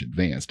is so much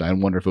advanced. I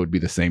wonder if it would be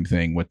the same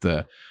thing with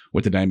the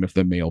dynamic of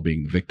the male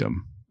being the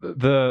victim.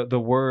 The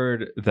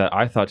word that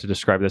I thought to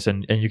describe this,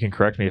 and you can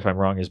correct me if I'm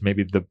wrong, is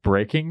maybe the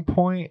breaking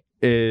point,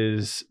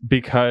 is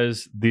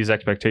because these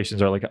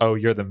expectations are like, oh,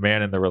 you're the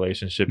man in the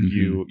relationship,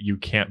 you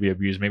can't be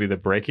abused. Maybe the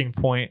breaking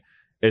point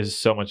is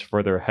so much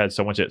further ahead.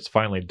 So once it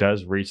finally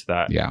does reach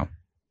that,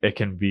 it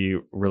can be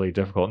really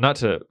difficult. Not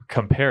to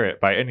compare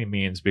it by any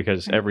means,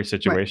 because every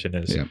situation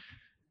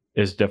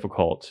is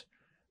difficult.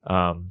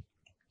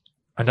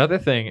 Another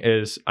thing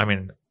is, I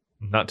mean,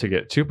 not to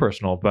get too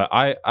personal, but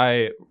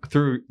I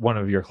through one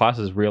of your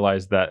classes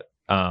realized that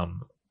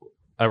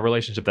a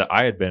relationship that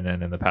I had been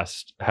in the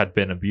past had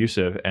been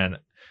abusive, and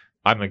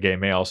I'm a gay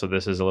male, so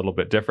this is a little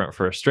bit different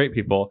for straight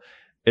people,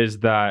 is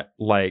that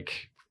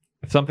like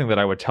something that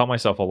I would tell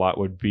myself a lot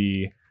would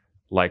be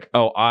like,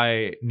 oh,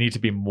 I need to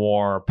be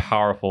more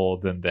powerful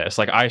than this.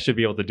 Like, I should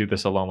be able to do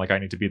this alone. Like, I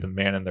need to be the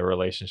man in the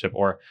relationship.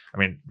 Or, I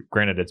mean,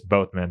 granted, it's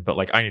both men, but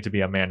like, I need to be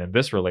a man in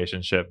this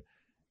relationship.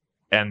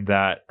 And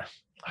that,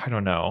 I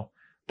don't know,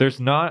 there's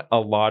not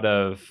a lot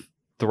of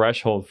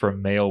threshold for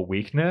male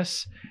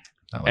weakness.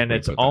 And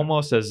it's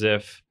almost as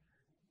if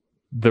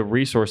the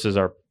resources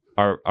are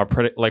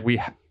pretty, like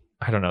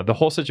I don't know, the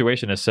whole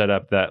situation is set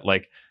up that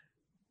like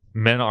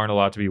men aren't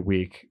allowed to be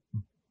weak.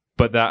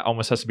 But that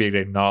almost has to be an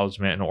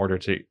acknowledgement in order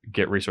to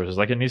get resources.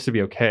 Like, it needs to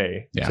be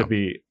okay to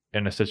be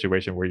in a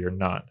situation where you're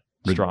not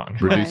strong.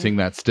 Reducing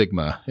that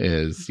stigma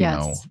is,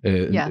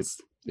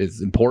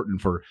 is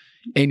important for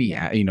any,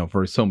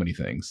 for so many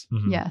things.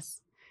 Mm-hmm.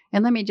 Yes.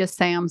 And let me just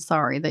say, I'm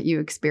sorry that you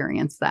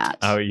experienced that.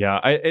 Oh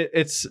yeah.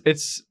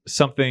 It's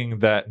something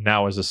that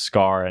now is a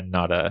scar and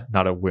not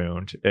a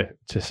wound,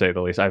 to say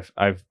the least.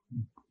 I've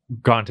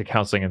gone to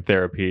counseling and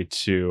therapy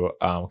to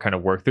kind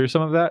of work through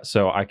some of that,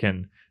 so I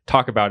can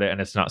talk about it,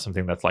 and it's not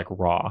something that's like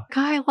raw.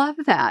 I love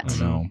that. I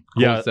know.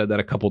 Cole said that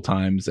a couple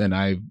times, and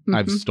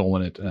I've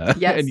stolen it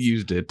and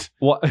used it.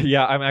 Well,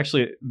 yeah, I'm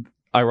actually,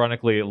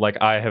 ironically, like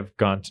I have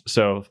gone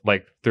through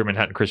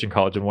Manhattan Christian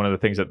College, and one of the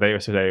things that they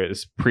say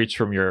is preach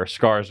from your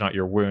scars, not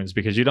your wounds,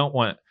 because you don't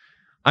want.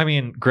 I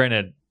mean,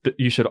 granted,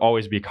 you should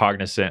always be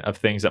cognizant of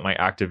things that might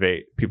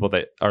activate people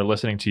that are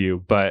listening to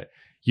you, but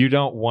you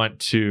don't want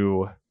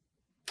to,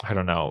 I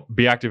don't know,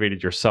 be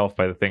activated yourself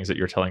by the things that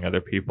you're telling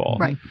other people.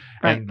 Right.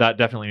 And that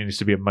definitely needs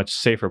to be a much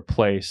safer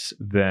place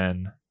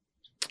than,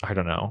 I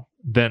don't know,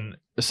 than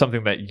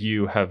something that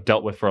you have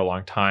dealt with for a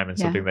long time, and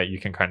something that you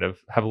can kind of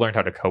have learned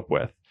how to cope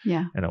with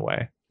in a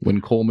way.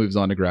 When Cole moves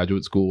on to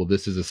graduate school,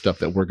 this is the stuff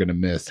that we're going to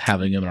miss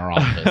having him in our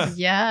office.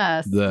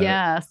 Yes.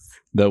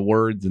 The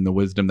words and the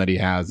wisdom that he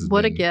has.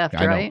 What a gift,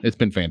 right? It's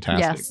been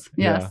fantastic.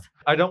 Yes. Yeah.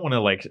 I don't want to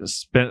like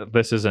spend,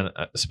 this isn't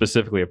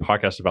specifically a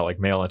podcast about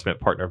like male intimate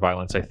partner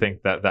violence. I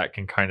think that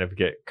can kind of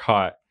get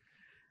caught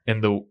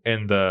in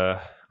the,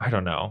 I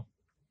don't know,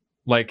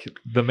 like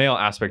the male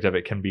aspect of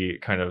it can be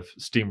kind of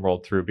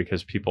steamrolled through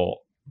because people,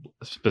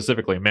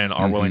 specifically men,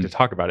 are willing to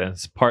talk about it. And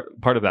it's part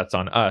of that's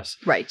on us.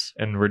 Right.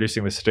 And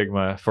reducing the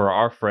stigma for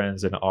our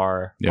friends and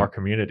our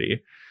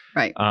community.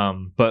 Right.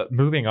 But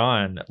moving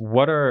on,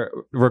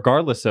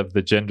 regardless of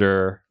the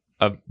gender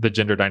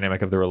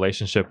dynamic of the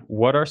relationship,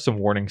 what are some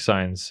warning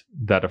signs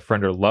that a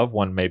friend or loved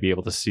one may be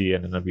able to see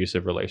in an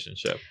abusive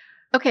relationship?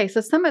 Okay,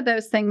 so some of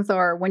those things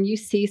are when you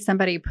see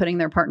somebody putting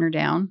their partner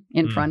down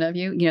in front of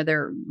you,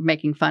 they're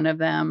making fun of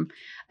them.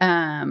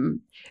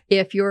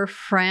 If your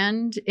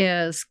friend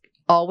is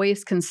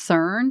always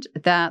concerned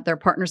that their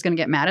partner's going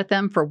to get mad at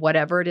them for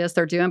whatever it is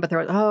they're doing, but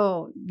they're like,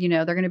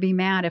 they're going to be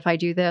mad if I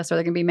do this, or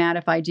they're going to be mad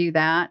if I do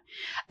that.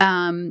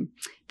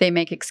 They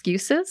make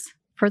excuses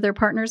for their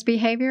partner's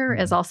behavior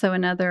is also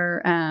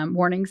another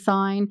warning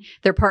sign.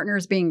 Their partner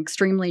is being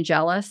extremely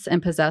jealous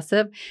and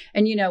possessive.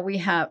 And,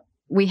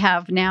 we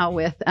have now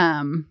with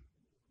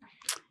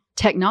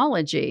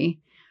technology,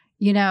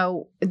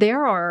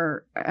 there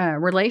are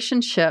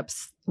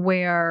relationships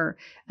where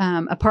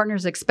a partner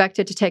is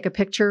expected to take a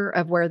picture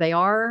of where they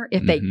are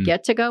if they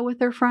get to go with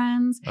their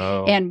friends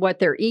and what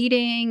they're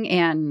eating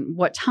and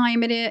what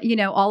time it is,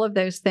 all of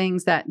those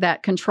things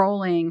that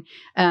controlling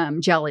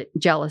jealousy.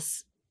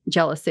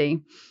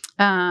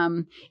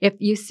 If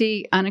you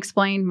see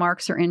unexplained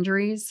marks or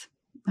injuries,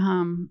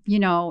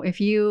 if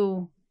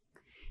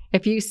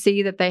you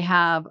see that they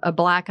have a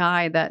black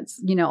eye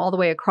that's, all the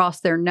way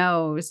across their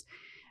nose,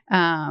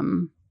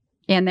 and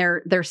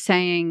they're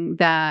saying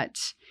that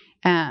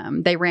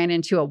they ran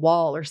into a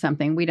wall or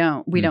something. We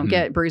don't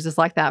get bruises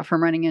like that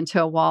from running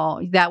into a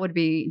wall. That would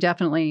be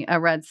definitely a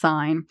red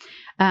sign.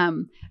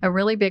 A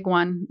really big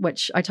one,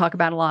 which I talk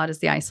about a lot, is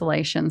the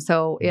isolation.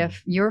 So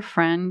if your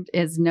friend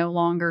is no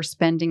longer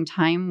spending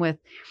time with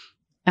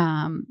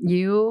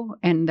you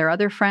and their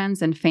other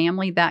friends and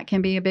family, that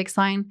can be a big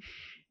sign.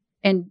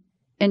 And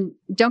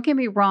don't get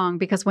me wrong,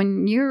 because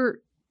when you're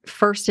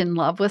first in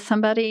love with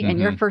somebody and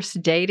you're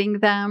first dating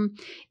them,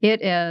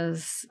 it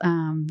is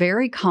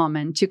very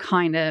common to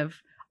kind of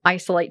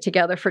isolate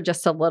together for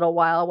just a little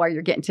while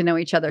you're getting to know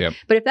each other. Yep.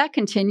 But if that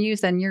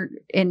continues and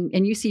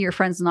you see your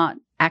friends not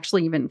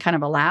actually even kind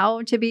of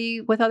allowed to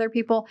be with other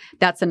people,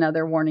 that's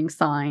another warning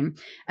sign.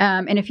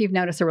 And if you've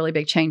noticed a really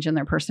big change in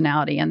their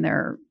personality and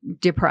they're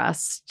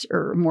depressed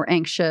or more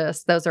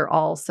anxious, those are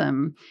all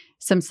some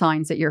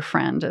signs that your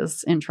friend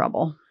is in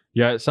trouble.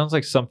 Yeah, it sounds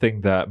like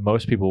something that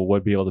most people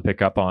would be able to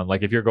pick up on.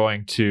 Like if you're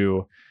going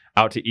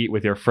out to eat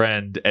with your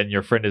friend and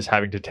your friend is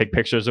having to take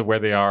pictures of where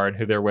they are and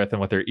who they're with and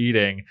what they're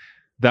eating,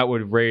 that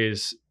would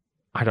raise,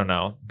 I don't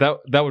know,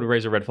 that would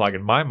raise a red flag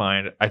in my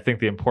mind. I think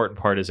the important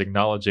part is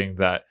acknowledging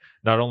that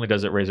not only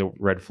does it raise a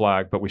red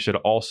flag, but we should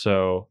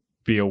also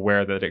be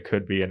aware that it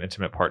could be an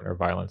intimate partner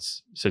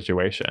violence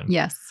situation.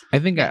 Yes. I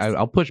think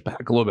I'll push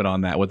back a little bit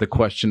on that with the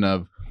question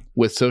of,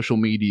 with social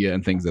media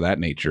and things of that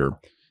nature,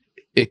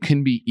 it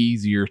can be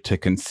easier to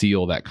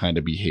conceal that kind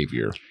of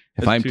behavior.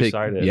 If I'm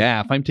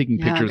taking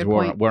pictures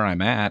where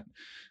I'm at,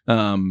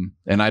 and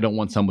I don't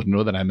want someone to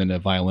know that I'm in a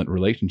violent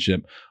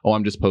relationship,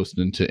 I'm just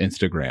posting to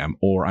Instagram,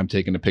 or I'm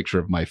taking a picture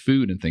of my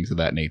food and things of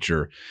that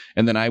nature.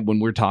 And then when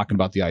we're talking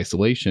about the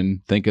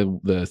isolation, think of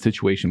the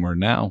situation we're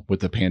now with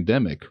the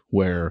pandemic,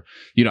 where,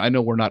 I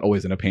know we're not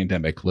always in a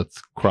pandemic.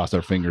 Let's cross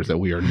our fingers that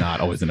we are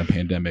not always in a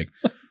pandemic.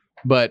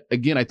 But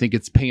again, I think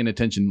it's paying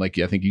attention, like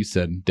I think you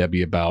said,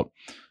 Debbie, about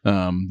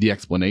the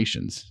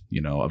explanations,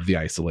 of the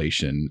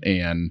isolation.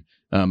 And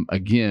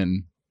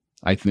again,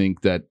 I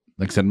think that,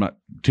 like I said, not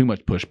too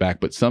much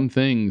pushback, but some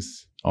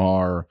things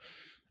are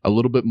a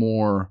little bit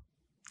more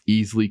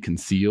easily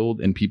concealed,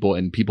 and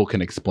people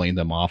can explain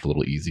them off a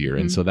little easier.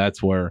 And so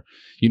that's where,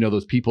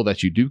 those people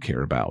that you do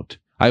care about.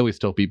 I always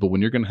tell people,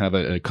 when you're going to have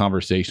a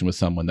conversation with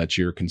someone that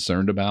you're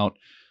concerned about,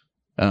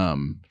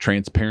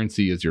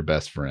 transparency is your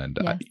best friend.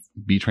 Yes.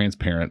 Be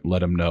transparent. Let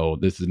them know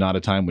this is not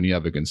a time when you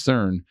have a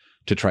concern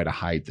to try to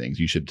hide things.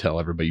 You should tell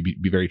everybody,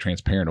 be very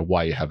transparent of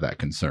why you have that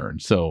concern.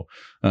 So,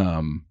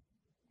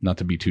 not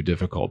to be too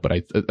difficult,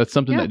 but that's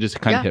something that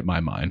just kind of hit my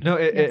mind. No,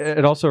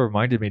 it also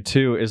reminded me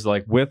too, is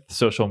like with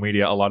social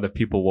media, a lot of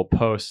people will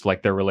post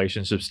like their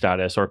relationship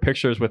status or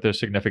pictures with their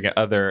significant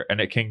other,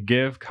 and it can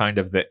give kind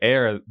of the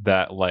air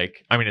that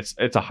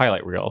it's a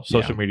highlight reel.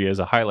 Social media is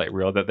a highlight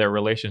reel, that their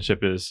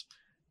relationship is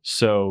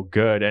so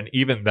good. And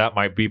even that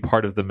might be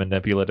part of the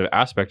manipulative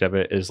aspect of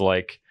it, is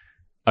like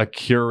a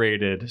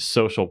curated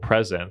social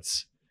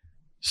presence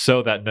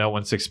so that no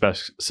one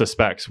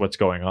suspects what's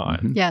going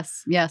on.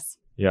 Yes.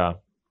 Yeah.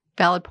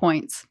 Valid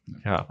points.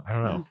 Yeah. I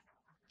don't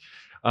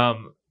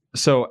know.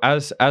 So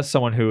as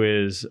someone who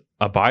is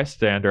a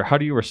bystander, how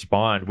do you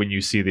respond when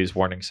you see these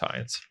warning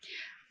signs?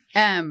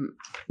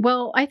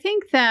 Well, I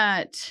think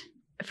that,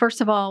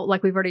 first of all,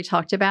 like we've already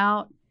talked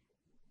about,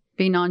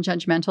 be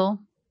non-judgmental.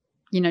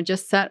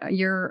 Just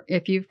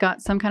if you've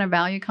got some kind of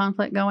value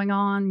conflict going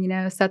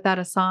on, set that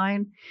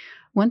aside.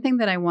 One thing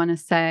that I want to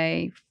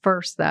say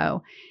first,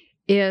 though,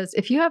 is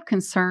if you have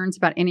concerns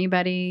about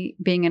anybody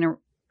being in an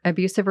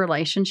abusive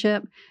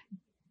relationship,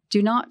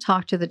 do not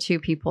talk to the two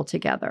people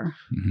together.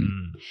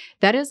 Mm-hmm.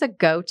 That is a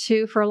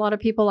go-to for a lot of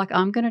people. Like,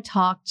 I'm going to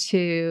talk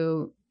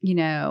to,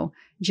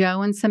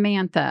 Joe and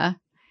Samantha,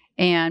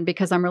 and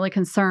because I'm really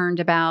concerned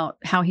about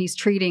how he's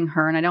treating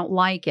her and I don't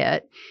like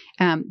it,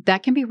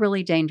 that can be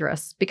really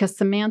dangerous, because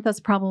Samantha's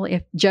probably,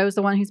 if Joe's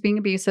the one who's being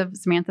abusive,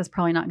 Samantha's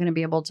probably not going to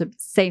be able to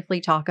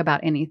safely talk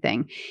about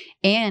anything.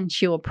 And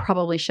she will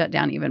probably shut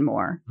down even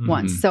more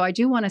once. So I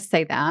do want to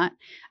say that.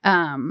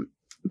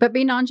 But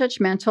be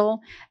non-judgmental.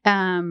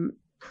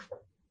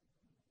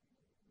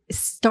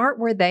 Start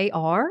where they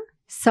are.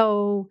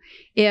 So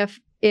if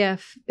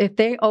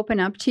they open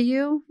up to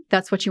you,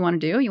 that's what you want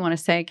to do. You want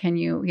to say, can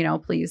you,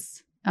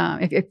 please,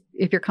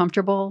 if you're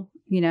comfortable,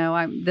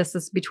 this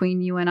is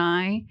between you and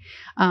I,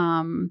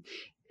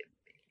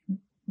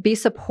 be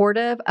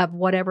supportive of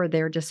whatever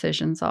their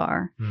decisions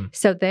are.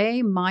 So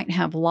they might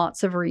have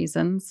lots of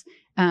reasons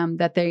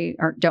that they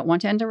don't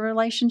want to end a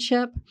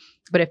relationship.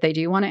 But if they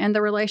do want to end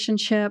the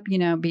relationship,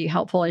 be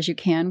helpful as you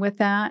can with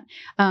that.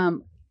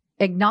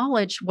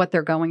 acknowledge what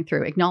they're going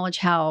through, acknowledge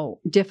how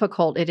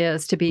difficult it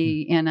is to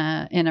be in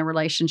a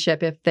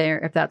relationship if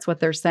that's what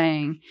they're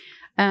saying.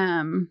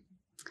 You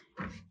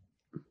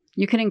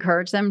can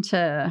encourage them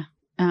to,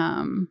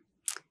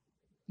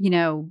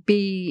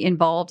 be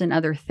involved in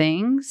other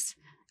things.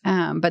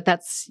 But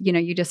that's,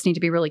 you just need to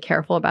be really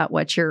careful about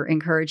what you're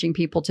encouraging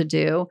people to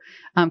do.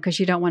 Because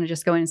you don't want to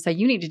just go in and say,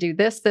 you need to do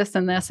this, this,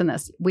 and this, and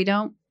this. We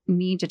don't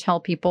need to tell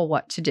people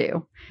what to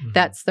do.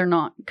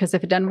 Because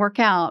if it doesn't work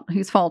out,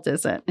 whose fault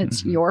is it?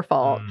 It's your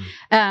fault.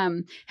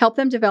 Help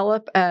them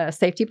develop a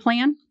safety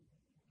plan.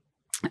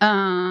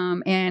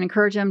 And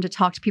encourage them to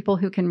talk to people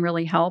who can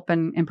really help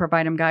and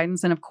provide them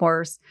guidance. And of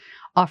course,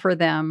 offer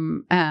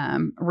them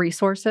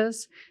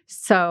resources.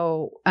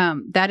 So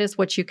that is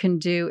what you can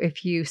do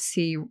if you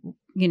see,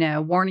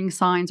 warning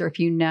signs, or if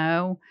you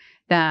know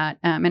that,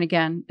 and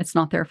again, it's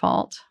not their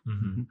fault.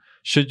 Mm-hmm.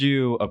 Should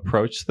you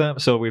approach them?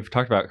 So we've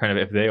talked about kind of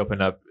if they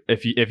open up,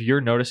 if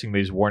you're noticing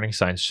these warning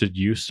signs, should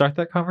you start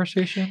that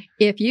conversation?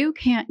 If you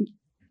can't,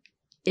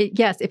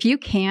 yes, if you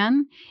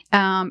can,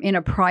 in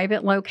a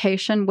private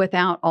location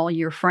without all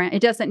your friends.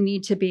 It doesn't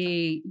need to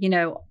be,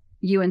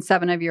 you and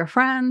 7 of your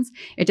friends.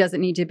 It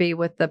doesn't need to be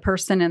with the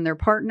person and their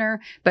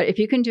partner. But if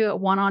you can do it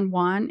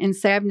one-on-one and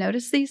say, I've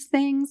noticed these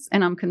things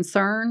and I'm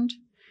concerned,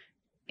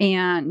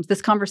 and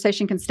this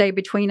conversation can stay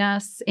between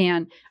us.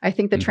 And I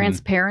think the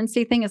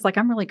transparency thing is like,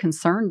 I'm really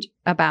concerned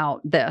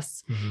about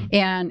this.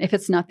 And if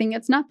it's nothing,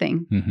 it's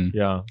nothing.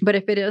 Yeah. But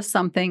if it is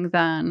something,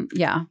 then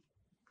yeah.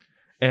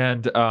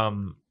 And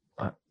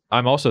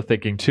I'm also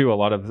thinking too, a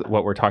lot of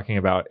what we're talking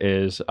about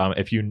is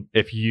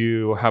if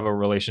you have a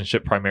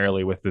relationship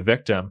primarily with the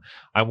victim,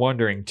 I'm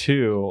wondering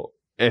too,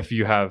 if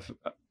you have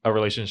a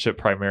relationship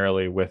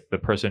primarily with the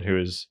person who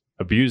is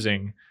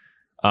abusing,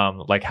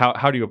 like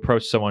how do you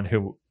approach someone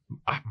who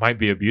might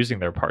be abusing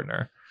their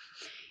partner?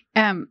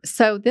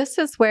 So this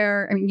is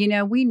where,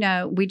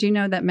 we do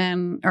know that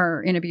men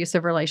are in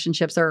abusive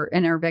relationships or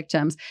and are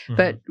victims,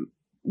 but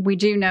we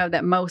do know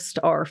that most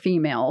are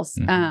females.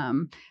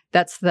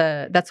 That's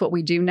what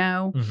we do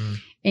know.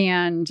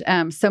 And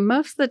so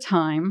most of the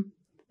time,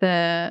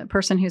 the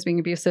person who's being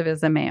abusive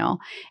is a male.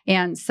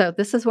 And so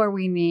this is where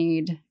we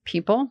need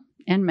people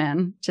and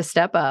men to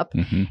step up.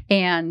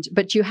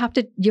 But you have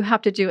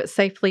to do it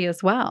safely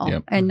as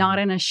well, and not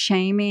in a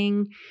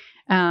shaming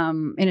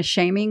way,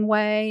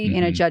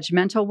 in a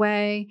judgmental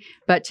way,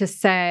 but to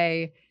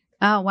say,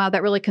 oh, wow,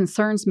 that really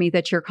concerns me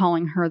that you're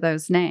calling her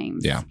those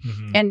names. Yeah.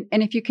 And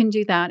if you can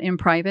do that in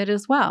private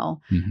as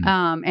well,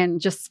 and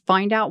just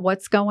find out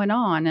what's going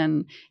on.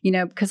 And,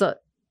 because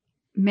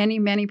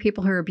many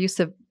people who are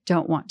abusive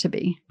don't want to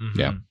be.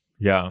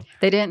 Yeah.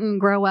 They didn't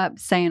grow up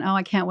saying, oh,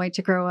 I can't wait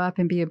to grow up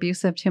and be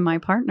abusive to my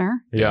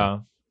partner.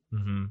 Yeah.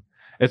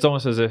 It's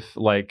almost as if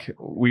like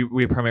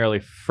we primarily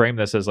frame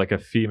this as like a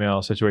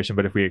female situation,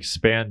 but if we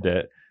expand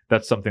it,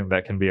 that's something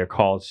that can be a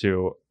call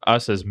to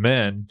us as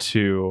men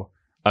to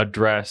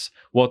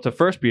to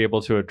first be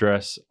able to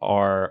address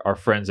our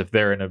friends if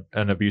they're in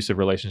an abusive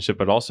relationship,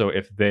 but also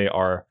if they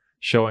are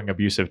showing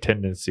abusive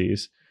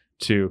tendencies,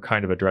 to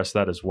kind of address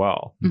that as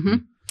well.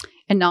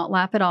 And not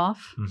laugh it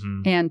off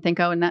and think,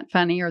 oh, isn't that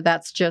funny? Or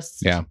that's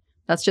just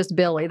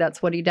Billy.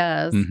 That's what he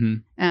does.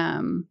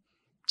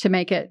 To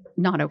make it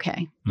not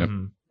okay.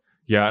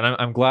 Yeah. And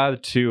I'm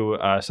glad too,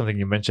 something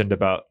you mentioned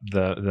about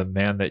the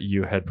man that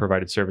you had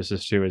provided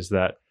services to is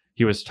that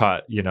he was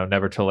taught,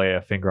 never to lay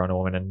a finger on a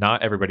woman, and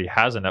not everybody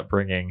has an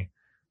upbringing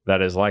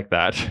that is like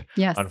that.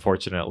 Yes.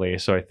 Unfortunately.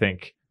 So I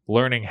think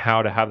learning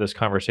how to have those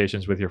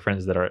conversations with your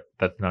friends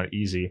that's not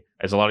easy.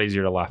 It's a lot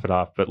easier to laugh it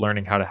off, but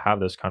learning how to have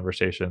those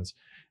conversations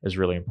is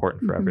really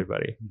important for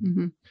everybody.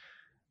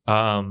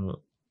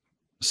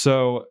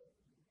 So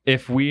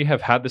if we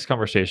have had this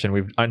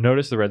conversation, I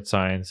noticed the red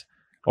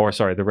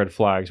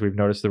flags. We've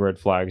noticed the red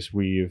flags.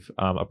 We've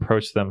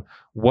approached them.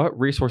 What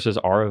resources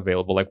are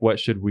available? Like,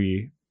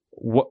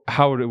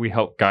 how do we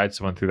help guide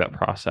someone through that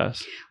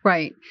process?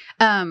 Right.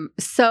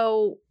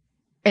 So,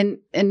 and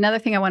another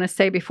thing I want to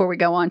say before we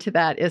go on to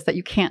that is that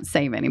you can't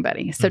save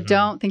anybody. So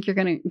don't think you're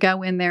going to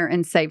go in there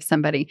and save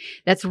somebody.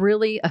 That's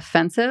really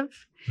offensive.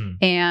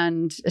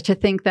 And to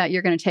think that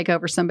you're going to take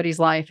over somebody's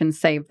life and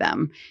save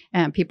them.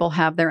 People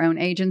have their own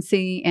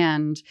agency,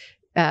 and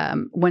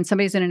when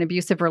somebody's in an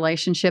abusive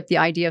relationship, the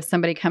idea of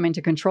somebody coming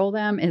to control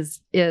them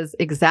is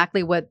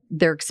exactly what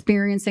they're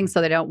experiencing,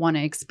 so they don't want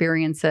to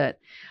experience it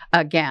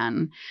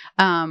again.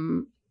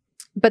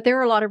 But there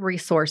are a lot of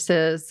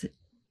resources.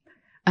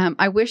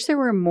 I wish there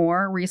were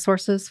more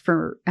resources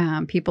for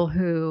people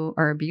who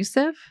are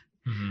abusive,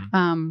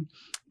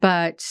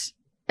 but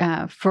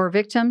for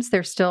victims,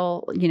 there's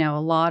still, a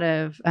lot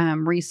of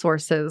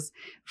resources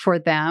for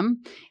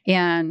them.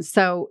 And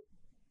so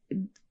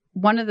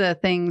one of the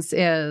things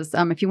is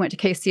if you went to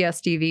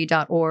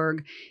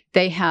kcsdv.org,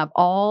 they have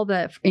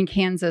in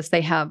Kansas, they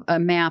have a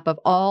map of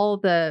all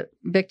the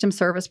victim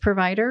service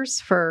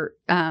providers for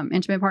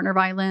intimate partner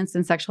violence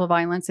and sexual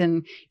violence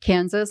in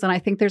Kansas. And I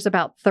think there's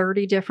about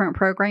 30 different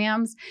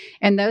programs.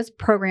 And those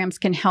programs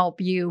can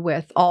help you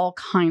with all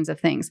kinds of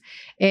things.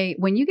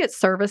 When you get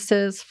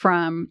services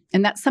and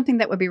that's something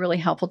that would be really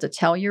helpful to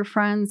tell your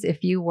friends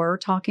if you were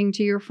talking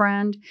to your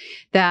friend,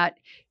 that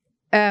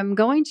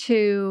going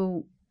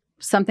to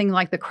something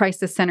like the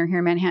Crisis Center here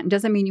in Manhattan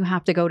doesn't mean you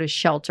have to go to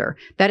shelter.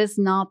 That is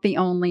not the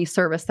only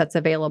service that's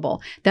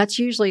available. That's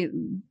usually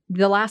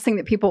the last thing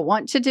that people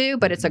want to do,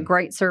 but it's a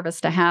great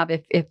service to have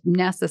if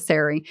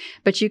necessary.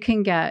 But you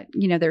can get,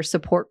 there's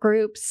support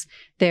groups,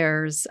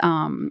 there's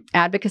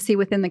advocacy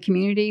within the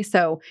community.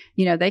 So,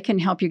 they can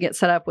help you get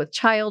set up with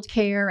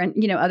childcare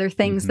and, other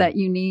things that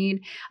you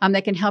need.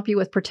 They can help you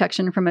with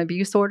protection from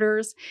abuse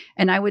orders.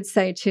 And I would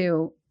say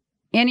to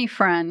any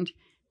friend,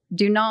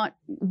 do not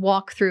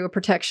walk through a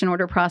protection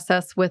order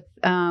process with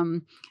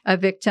a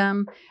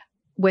victim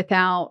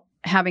without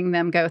having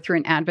them go through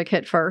an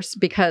advocate first,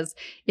 because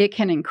it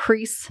can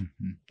increase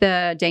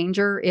the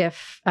danger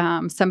if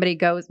somebody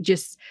goes,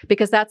 just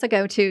because that's a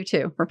go-to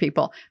too for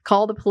people.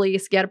 Call the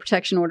police, get a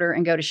protection order,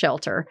 and go to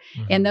shelter.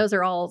 And those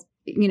are all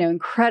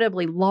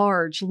incredibly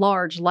large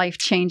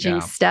life-changing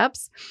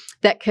steps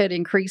that could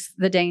increase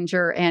the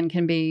danger and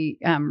can be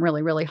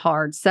really, really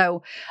hard.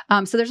 So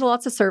there's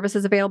lots of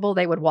services available.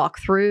 They would walk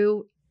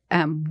through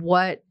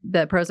what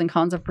the pros and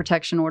cons of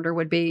protection order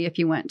would be if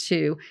you went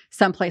to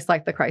someplace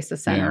like the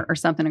Crisis Center or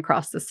something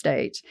across the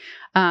state.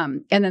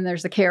 And then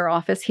there's the care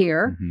office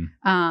here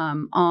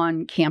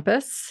on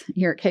campus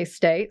here at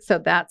K-State. So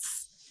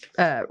that's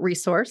a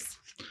resource.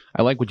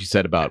 I like what you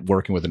said about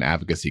working with an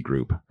advocacy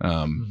group,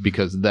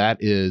 because that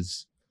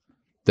is,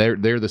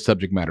 they're the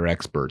subject matter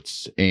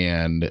experts,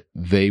 and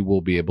they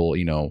will be able,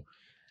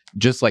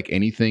 just like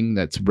anything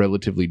that's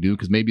relatively new,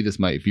 because maybe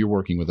if you're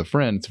working with a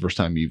friend, it's the first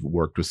time you've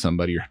worked with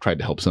somebody or tried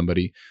to help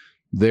somebody,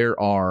 there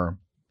are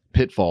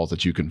pitfalls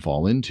that you can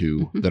fall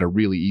into that are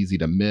really easy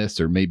to miss,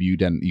 or maybe you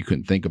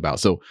couldn't think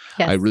about. So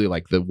I really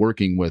like the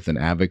working with an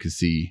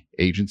advocacy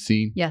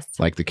agency,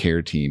 like the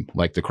care team,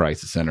 like the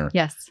Crisis Center.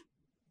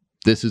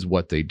 This is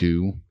what they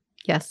do.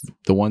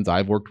 The ones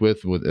I've worked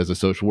with as a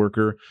social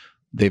worker,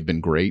 they've been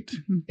great.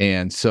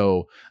 And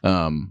so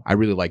I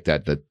really like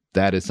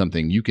that is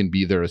something you can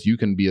be there, as you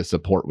can be a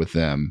support with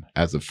them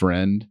as a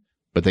friend,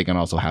 but they can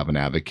also have an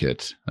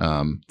advocate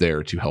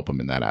there to help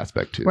them in that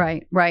aspect too.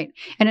 Right.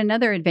 And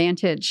another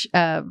advantage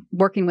of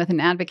working with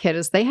an advocate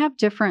is they have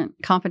different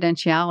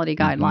confidentiality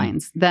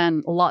guidelines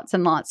than lots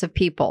and lots of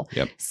people.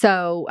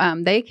 So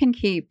they can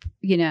keep,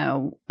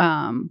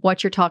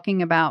 what you're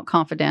talking about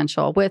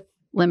confidential with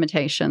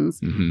limitations,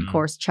 of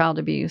course, child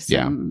abuse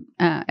and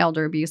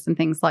elder abuse and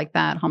things like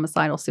that,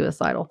 homicidal,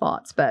 suicidal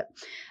thoughts. But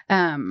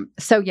I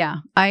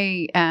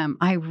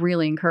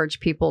really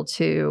encourage people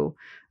to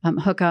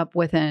hook up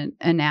with an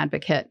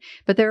advocate.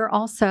 But there are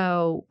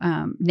also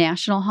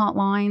national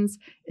hotlines.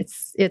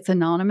 It's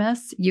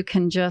anonymous. You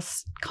can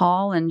just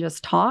call and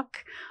just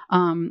talk.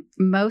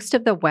 Most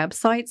of the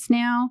websites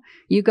now,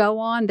 you go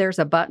on, there's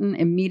a button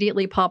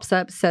immediately pops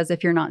up, says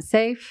if you're not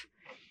safe,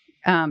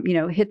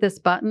 hit this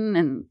button,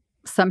 and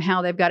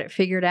somehow they've got it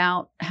figured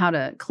out how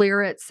to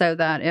clear it so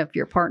that if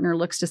your partner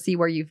looks to see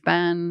where you've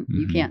been,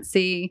 you can't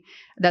see.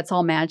 That's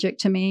all magic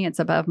to me. It's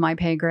above my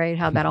pay grade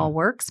how that all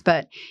works,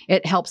 but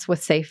it helps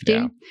with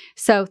safety.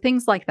 So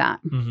things like that.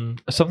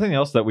 Something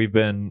else that we've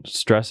been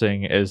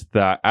stressing is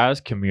that as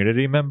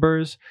community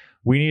members,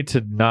 we need to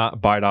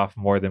not bite off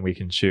more than we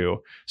can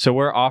chew. So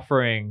we're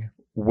offering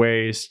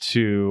ways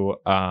to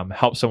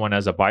help someone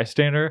as a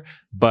bystander,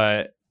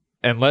 but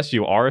unless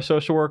you are a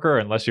social worker,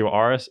 unless you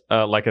are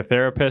like a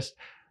therapist,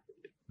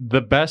 the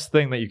best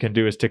thing that you can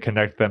do is to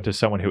connect them to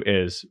someone who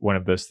is one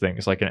of those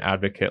things, like an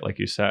advocate, like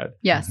you said.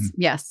 Yes.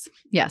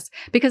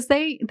 Because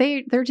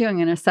they're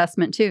doing an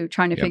assessment too,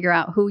 trying to figure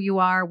out who you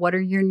are, what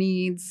are your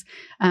needs,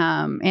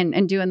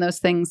 and doing those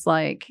things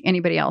like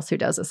anybody else who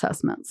does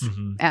assessments.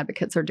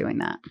 Advocates are doing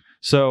that.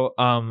 So,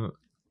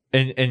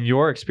 in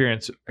your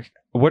experience,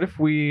 what if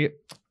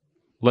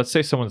let's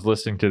say someone's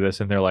listening to this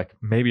and they're like,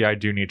 maybe I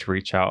do need to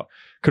reach out.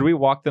 Could we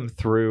walk them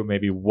through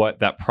maybe what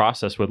that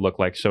process would look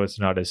like so it's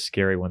not as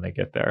scary when they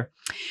get there?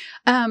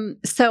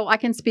 So I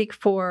can speak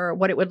for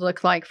what it would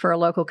look like for a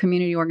local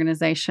community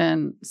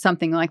organization,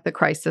 something like the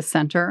Crisis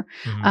Center.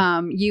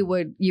 You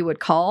would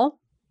call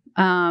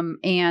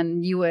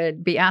and you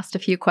would be asked a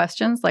few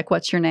questions like,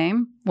 what's your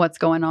name? What's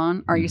going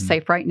on? Are you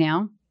safe right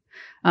now?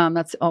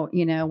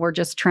 We're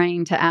just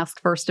trained to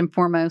ask first and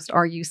foremost,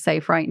 are you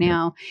safe right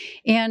now?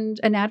 And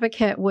an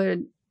advocate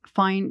would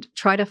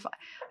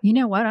you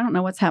know what? I don't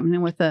know what's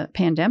happening with the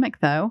pandemic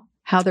though,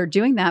 how they're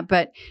doing that.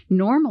 But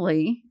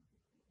normally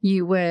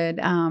you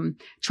would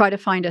try to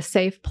find a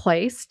safe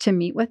place to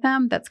meet with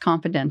them that's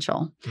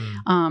confidential.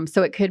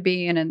 So it could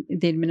be in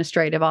the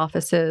administrative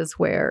offices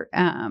where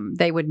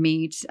they would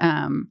meet.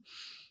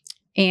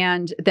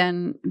 And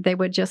then they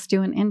would just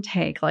do an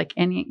intake, like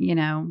any,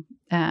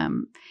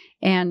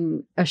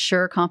 and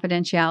assure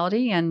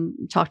confidentiality and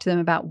talk to them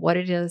about what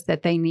it is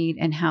that they need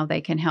and how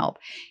they can help.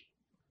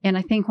 And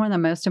I think one of the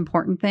most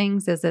important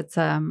things is it's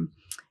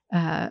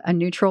a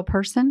neutral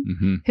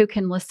person who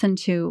can listen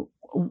to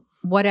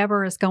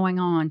whatever is going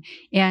on,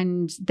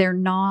 and they're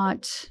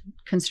not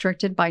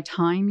constricted by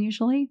time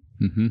usually.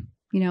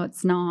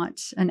 It's not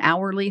an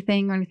hourly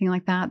thing or anything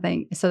like that.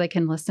 So they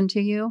can listen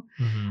to you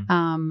in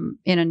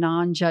a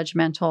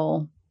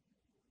non-judgmental.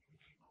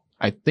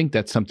 I think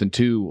that's something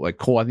too. Like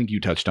Cole, I think you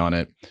touched on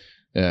it.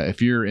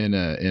 If you're in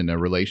a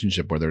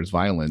relationship where there's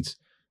violence,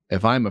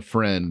 if I'm a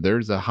friend,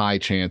 there's a high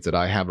chance that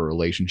I have a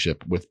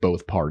relationship with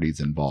both parties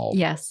involved.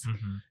 Yes.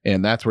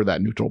 And that's where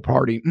that neutral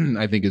party,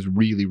 I think, is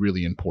really,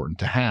 really important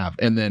to have.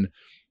 And then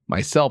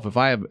myself,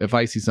 if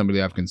I see somebody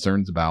I have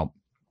concerns about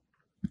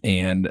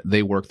and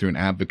they work through an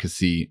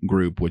advocacy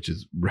group, which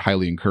is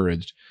highly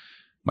encouraged,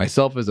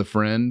 myself as a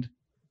friend,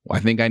 I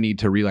think I need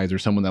to realize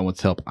there's someone that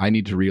wants help. I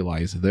need to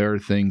realize there are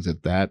things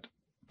that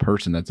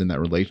person that's in that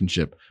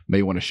relationship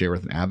may want to share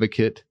with an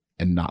advocate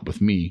and not with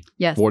me.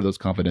 Yes. For those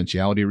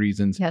confidentiality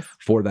reasons. Yes.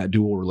 For that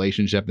dual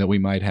relationship that we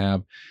might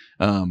have.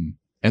 And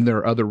there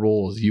are other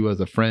roles you as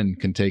a friend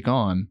can take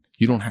on.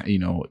 You don't have,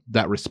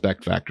 that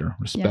respect factor.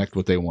 Respect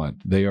what they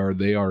want. They're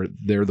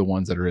the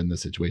ones that are in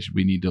this situation.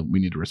 We need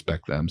to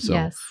respect them. So,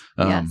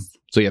 yes.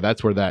 So yeah,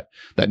 that's where that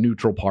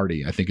neutral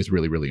party, I think, is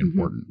really, really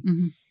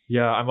important.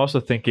 Yeah, I'm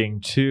also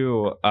thinking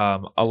too,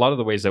 a lot of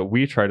the ways that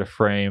we try to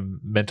frame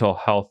mental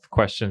health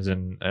questions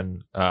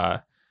and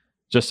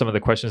just some of the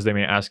questions they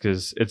may ask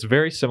is it's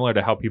very similar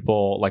to how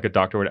people, like a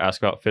doctor, would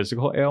ask about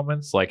physical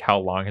ailments, like how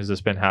long has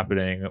this been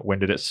happening? When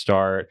did it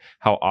start?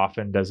 How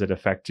often does it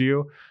affect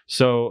you?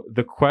 So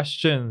the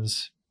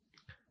questions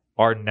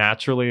are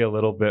naturally a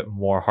little bit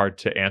more hard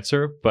to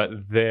answer, but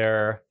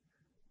they're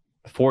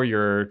for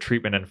your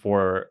treatment and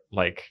for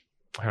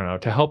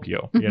to help you,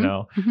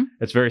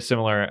 It's very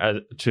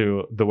similar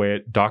to the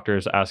way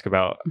doctors ask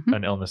about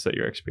an illness that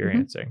you're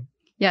experiencing.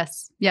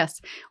 Yes.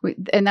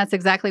 And that's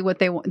exactly what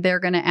they're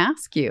going to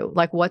ask you.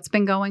 Like, what's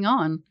been going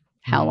on?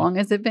 How long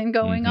has it been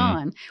going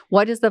on?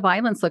 What does the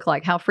violence look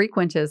like? How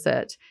frequent is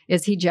it?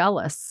 Is he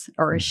jealous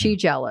or is she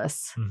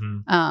jealous?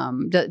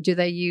 Do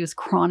they use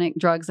chronic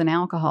drugs and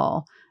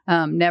alcohol?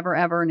 Never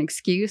ever an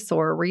excuse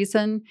or a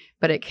reason,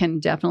 but it can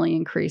definitely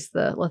increase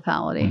the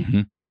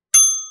lethality.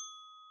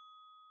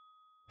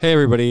 Hey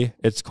everybody,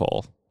 it's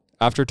Cole.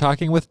 After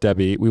talking with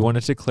Debbie, we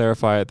wanted to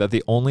clarify that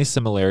the only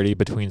similarity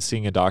between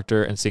seeing a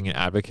doctor and seeing an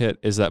advocate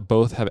is that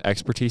both have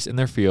expertise in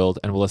their field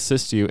and will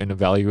assist you in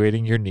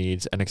evaluating your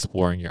needs and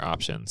exploring your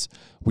options.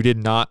 We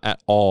did not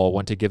at all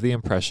want to give the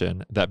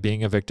impression that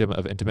being a victim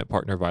of intimate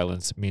partner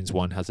violence means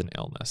one has an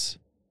illness.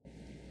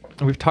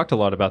 We've talked a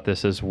lot about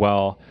this as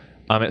well.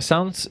 It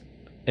sounds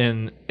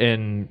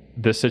in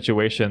this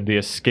situation, the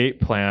escape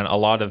plan, a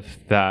lot of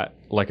that,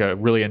 like a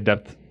really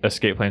in-depth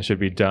escape plan, should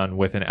be done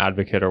with an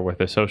advocate or with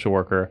a social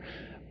worker.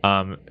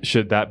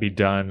 Should that be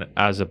done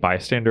as a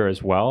bystander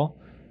as well?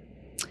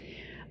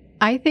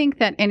 I think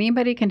that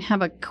anybody can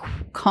have a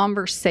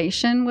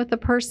conversation with a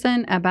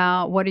person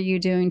about what are you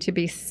doing to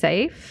be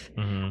safe,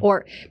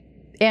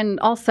 and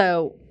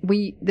also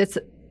that's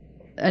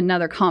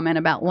another comment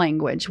about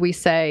language. We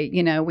say,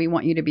 we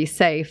want you to be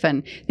safe.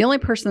 And the only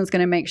person that's going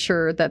to make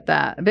sure that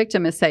that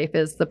victim is safe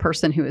is the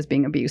person who is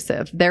being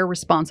abusive. They're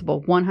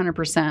responsible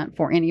 100%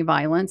 for any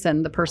violence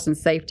and the person's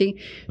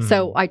safety.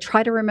 So I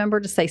try to remember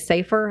to say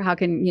safer. How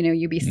can,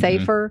 you be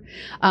safer?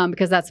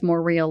 Because that's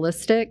more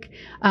realistic.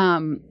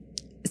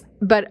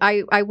 But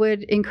I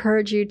would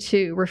encourage you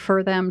to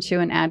refer them to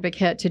an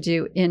advocate to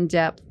do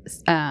in-depth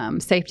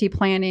safety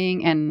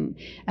planning, and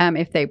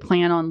if they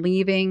plan on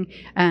leaving,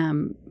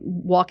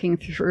 walking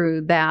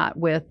through that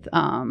with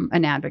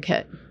an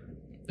advocate,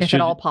 if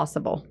at all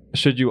possible.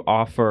 Should you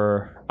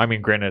offer,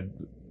 granted,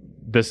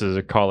 this is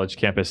a college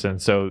campus, and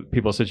so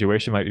people's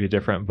situation might be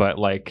different, but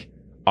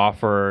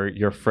offer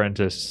your friend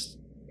to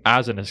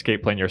as an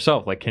escape plan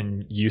yourself?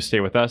 Can you stay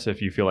with us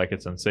if you feel like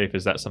it's unsafe?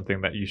 Is that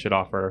something that you should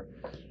offer?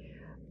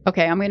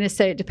 Okay, I'm going to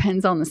say it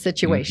depends on the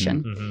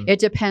situation. It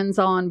depends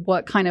on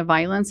what kind of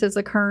violence is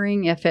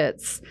occurring. If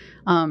it's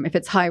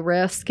high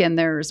risk and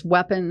there's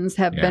weapons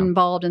have been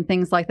involved and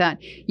things like that,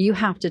 you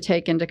have to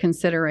take into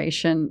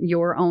consideration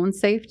your own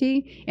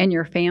safety and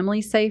your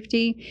family's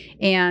safety.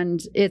 And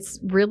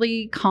it's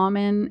really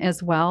common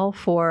as well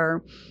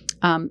for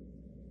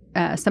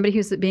somebody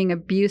who's being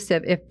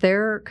abusive, if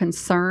they're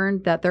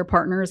concerned that their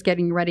partner is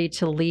getting ready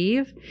to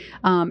leave,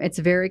 it's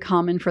very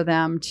common for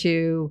them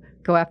to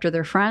go after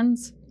their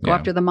friends, go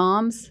after the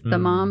moms. The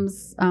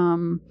moms,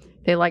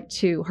 they like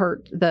to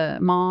hurt the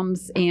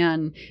moms,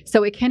 and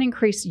so it can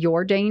increase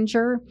your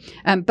danger.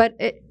 But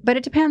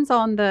it depends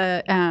on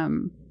the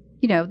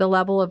the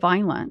level of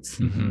violence.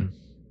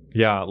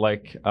 Yeah,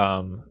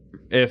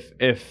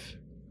 if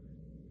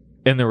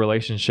in the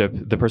relationship,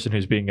 the person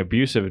who's being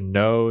abusive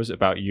knows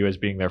about you as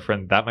being their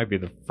friend, that might be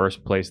the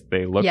first place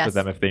they look for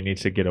them if they need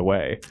to get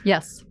away.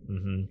 Yes.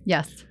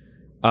 Yes.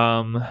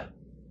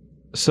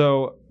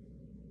 So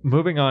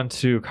moving on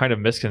to kind of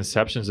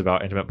misconceptions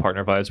about intimate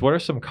partner violence, what are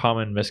some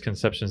common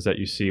misconceptions that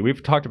you see?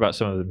 We've talked about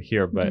some of them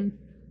here, but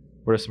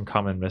what are some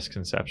common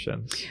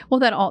misconceptions? Well,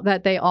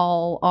 that they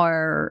all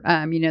are,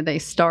 they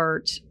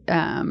start,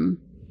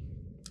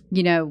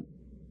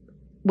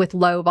 with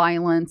low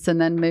violence and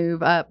then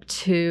move up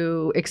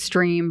to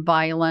extreme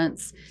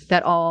violence,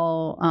 that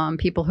all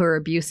people who are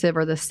abusive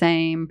are the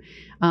same.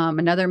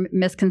 Another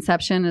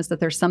misconception is that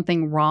there's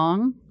something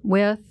wrong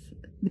with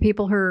the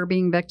people who are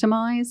being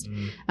victimized.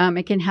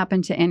 It can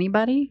happen to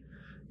anybody.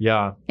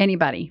 Yeah.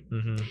 Anybody.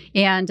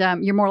 And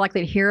you're more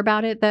likely to hear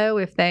about it, though,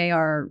 if they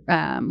are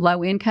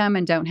low income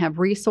and don't have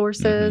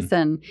resources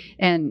and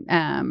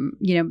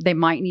they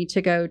might need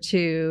to go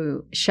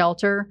to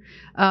shelter.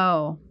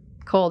 Oh,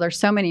 Cole, there's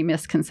so many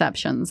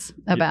misconceptions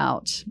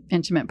about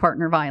intimate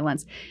partner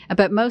violence,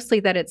 but mostly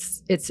that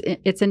it's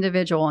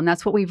individual. And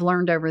that's what we've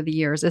learned over the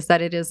years, is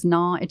that it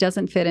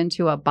doesn't fit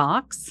into a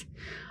box.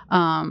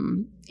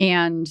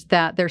 And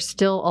that there's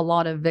still a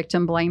lot of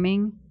victim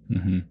blaming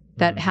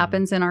that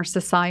happens in our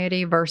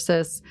society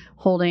versus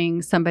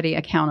holding somebody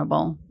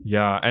accountable.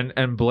 Yeah.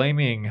 And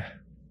blaming,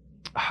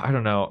 I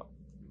don't know,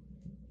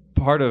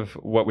 part of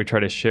what we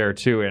try to share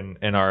too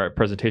in our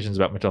presentations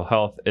about mental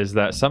health is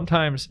that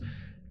sometimes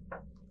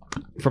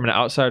from an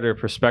outsider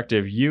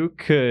perspective, you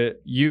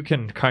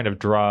can kind of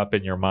draw up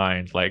in your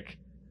mind like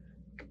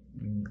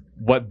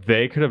what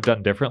they could have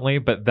done differently,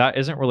 but that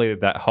isn't really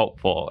that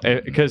helpful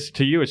because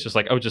to you it's just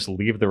like, oh, just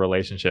leave the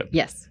relationship.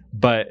 Yes.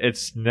 But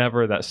it's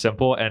never that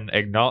simple, and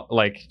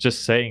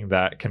just saying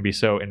that can be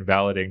so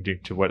invalidating due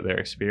to what they're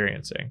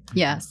experiencing.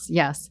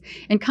 Yes.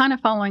 And kind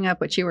of following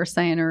up what you were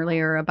saying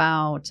earlier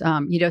about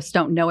you just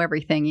don't know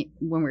everything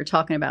when we're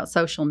talking about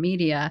social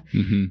media.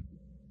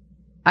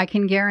 I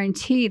can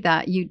guarantee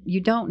that you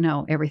don't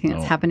know everything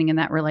that's happening in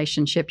that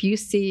relationship. You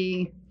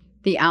see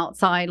the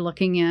outside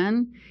looking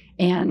in,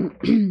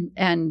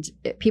 and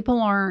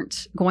people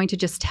aren't going to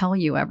just tell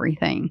you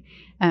everything.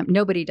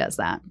 Nobody does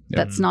that.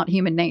 That's not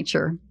human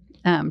nature,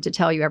 to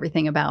tell you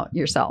everything about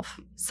yourself.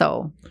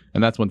 So,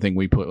 and that's one thing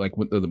we put, like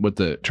with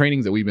the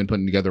trainings that we've been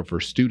putting together for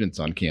students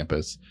on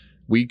campus,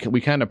 we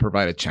kind of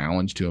provide a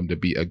challenge to them to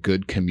be a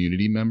good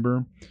community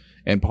member.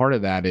 And part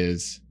of that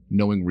is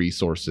knowing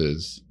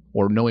resources,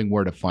 or knowing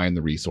where to find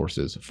the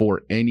resources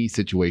for any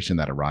situation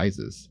that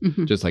arises.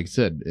 Just like I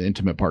said,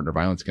 intimate partner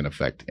violence can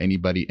affect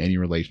anybody, any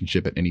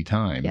relationship at any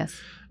time. Yes.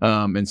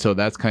 And so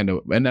that's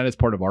that is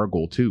part of our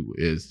goal too,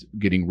 is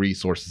getting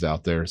resources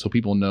out there so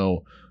people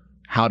know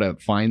how to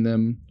find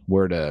them,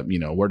 where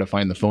to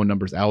find the phone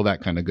numbers, all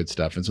that kind of good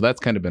stuff. And so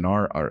that's kind of been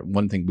our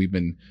one thing we've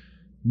been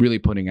really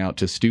putting out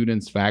to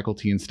students,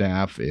 faculty, and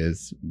staff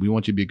is we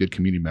want you to be a good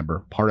community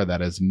member. Part of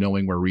that is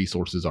knowing where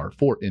resources are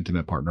for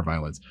intimate partner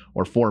violence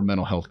or for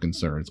mental health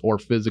concerns or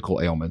physical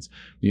ailments,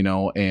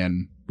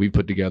 and we've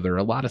put together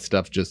a lot of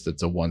stuff just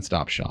it's a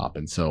one-stop shop.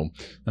 And so,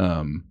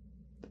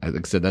 as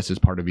I said, that's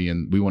just part of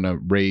being, we want to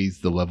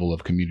raise the level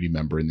of community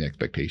member and the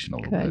expectation a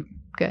little bit.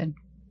 Good.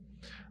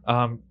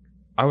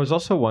 I was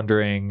also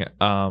wondering,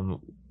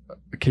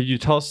 could you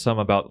tell us some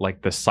about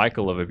like the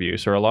cycle of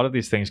abuse, or a lot of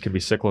these things can be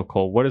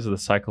cyclical? What does the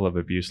cycle of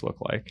abuse look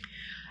like?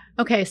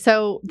 Okay,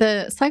 so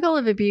the cycle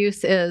of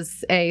abuse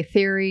is a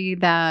theory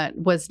that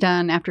was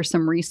done after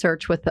some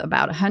research with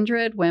about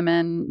 100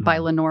 women by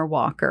Lenore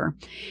Walker.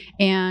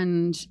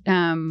 And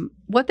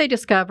what they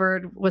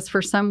discovered was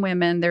for some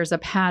women, there's a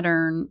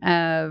pattern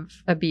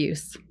of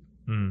abuse.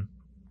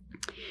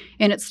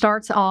 And it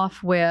starts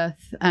off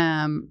with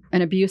an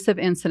abusive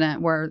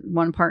incident where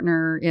one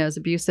partner is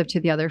abusive to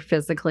the other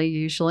physically,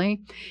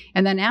 usually.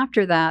 And then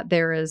after that,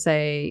 there is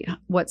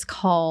what's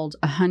called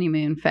a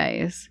honeymoon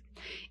phase.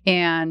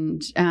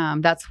 And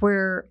that's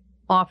where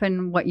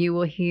often what you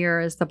will hear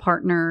is the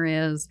partner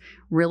is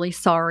really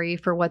sorry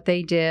for what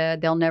they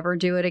did. They'll never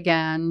do it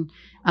again.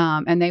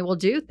 And they will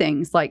do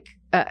things like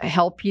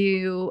help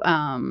you,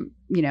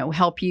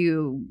 help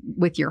you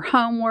with your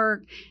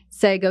homework,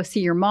 say, go see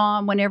your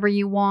mom whenever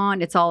you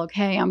want. It's all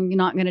okay. I'm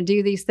not going to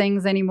do these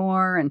things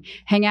anymore, and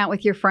hang out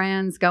with your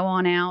friends, go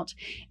on out.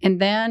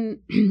 And then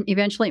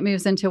eventually it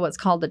moves into what's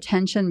called the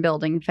tension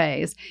building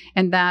phase.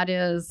 And that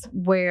is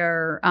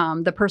where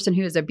the person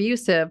who is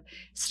abusive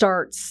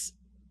starts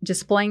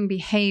displaying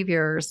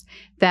behaviors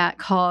that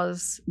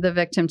cause the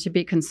victim to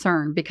be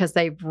concerned because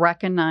they've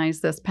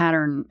recognized this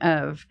pattern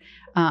of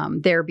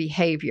their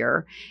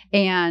behavior.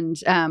 And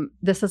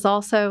this is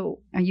also,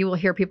 you will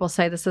hear people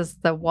say this is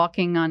the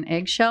walking on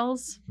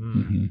eggshells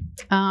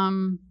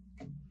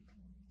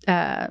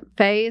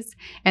phase.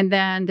 And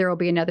then there will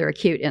be another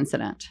acute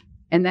incident.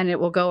 And then it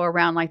will go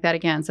around like that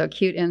again. So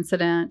acute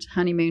incident,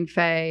 honeymoon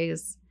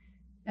phase,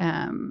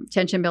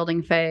 tension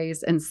building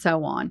phase, and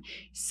so on.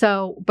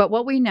 So, but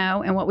what we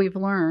know and what we've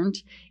learned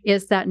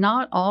is that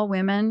not all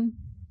women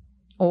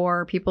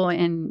or people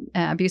in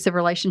abusive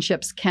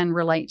relationships can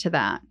relate to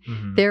that.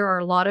 There are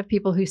a lot of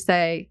people who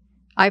say,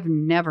 I've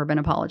never been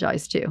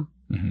apologized to,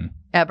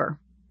 ever.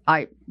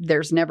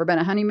 There's never been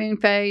a honeymoon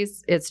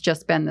phase. It's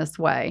just been this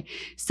way.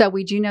 So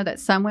we do know that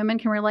some women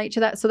can relate to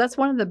that. So that's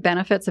one of the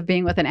benefits of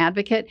being with an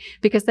advocate,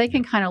 because they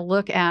can kind of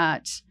look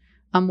at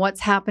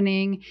what's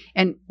happening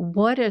and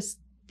what is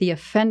the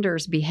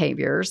offender's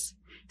behaviors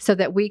so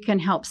that we can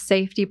help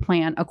safety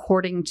plan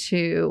according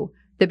to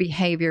the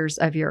behaviors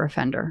of your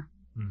offender.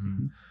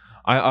 Mm-hmm.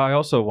 I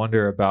also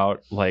wonder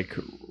about like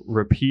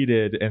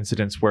repeated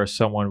incidents where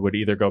someone would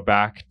either go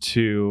back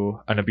to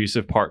an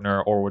abusive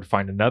partner or would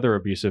find another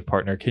abusive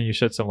partner. Can you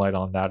shed some light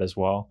on that as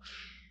well?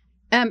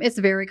 It's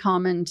very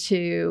common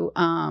to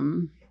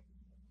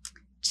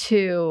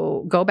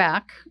go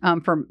back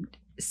for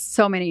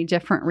so many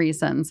different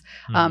reasons,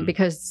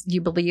 because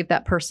you believe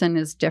that person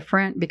is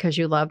different, because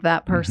you love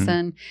that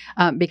person,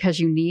 because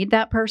you need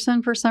that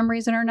person for some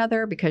reason or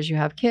another, because you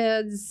have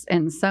kids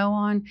and so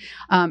on.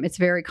 It's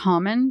very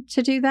common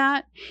to do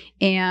that.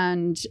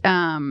 And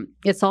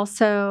it's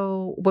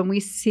also when we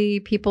see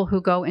people who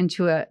go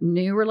into a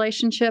new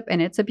relationship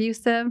and it's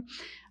abusive,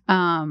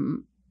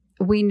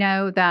 we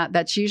know that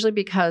that's usually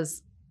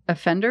because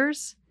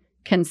offenders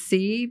can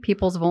see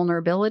people's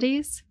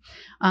vulnerabilities.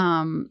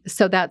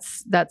 So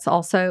that's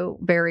also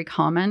very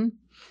common.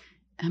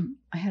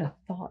 I had a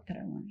thought that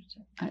I wanted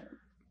to...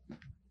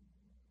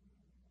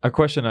 A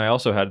question I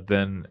also had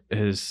then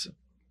is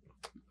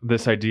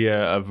this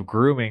idea of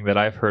grooming that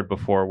I've heard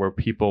before, where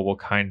people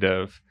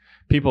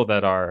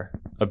that are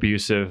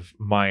abusive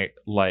might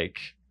like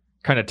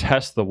kind of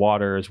test the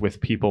waters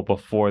with people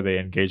before they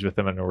engage with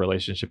them in a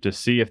relationship to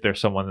see if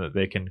there's someone that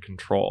they can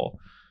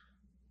control.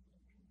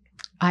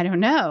 I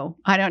don't know.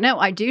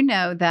 I do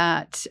know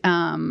that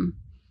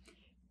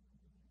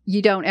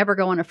you don't ever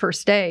go on a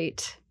first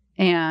date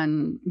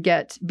and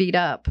get beat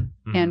up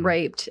and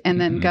raped and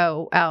then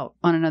go out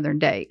on another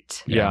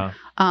date. Yeah.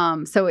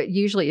 So it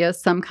usually is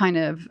some kind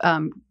of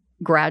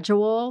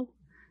gradual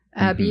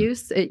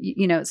abuse.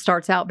 It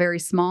starts out very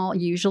small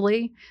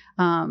usually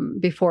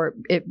before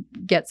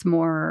it gets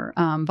more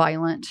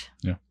violent.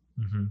 Yeah.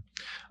 Mm-hmm.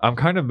 I'm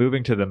kind of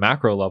moving to the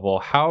macro level.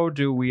 How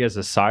do we as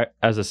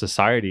a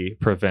society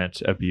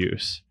prevent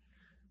abuse?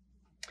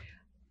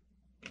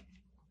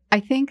 I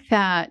think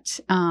that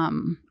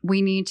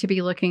we need to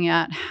be looking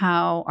at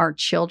how our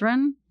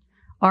children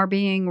are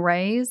being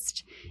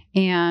raised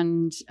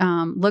and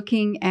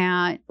looking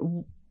at,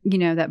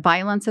 that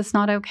violence is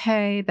not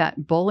okay,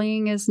 that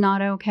bullying is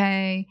not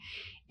okay,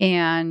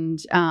 and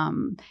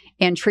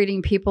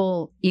treating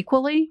people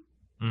equally,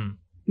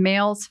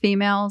 males,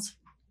 females,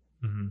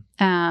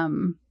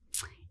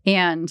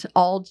 and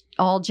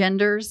all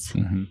genders,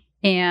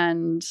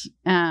 and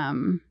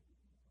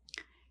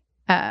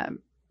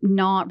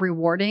not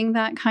rewarding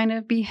that kind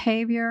of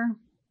behavior.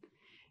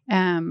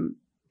 And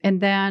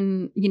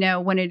then,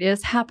 when it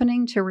is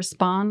happening, to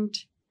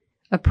respond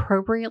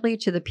appropriately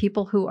to the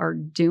people who are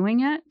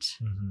doing it.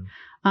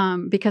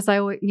 Because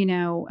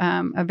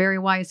a very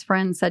wise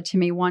friend said to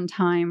me one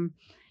time,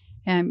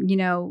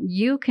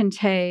 you can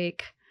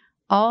take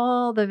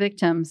all the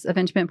victims of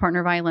intimate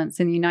partner violence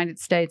in the United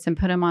States and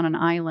put them on an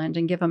island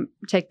and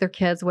take their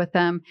kids with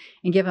them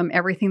and give them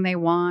everything they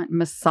want,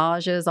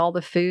 massages, all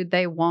the food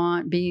they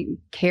want, being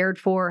cared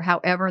for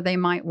however they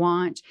might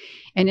want.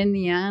 And in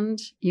the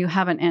end, you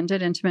haven't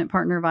ended intimate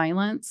partner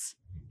violence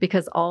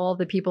because all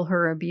the people who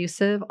are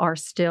abusive are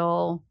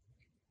still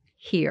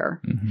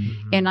here.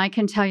 And I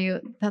can tell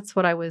you, that's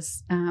what I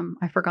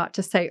forgot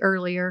to say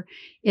earlier,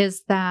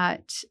 is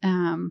that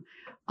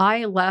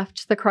I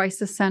left the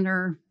crisis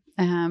center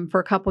for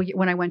a couple years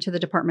when I went to the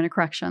Department of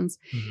Corrections.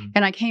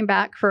 And I came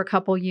back for a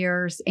couple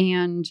years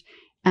and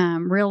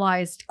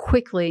realized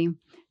quickly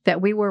that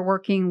we were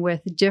working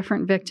with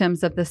different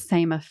victims of the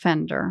same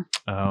offender.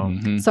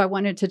 So I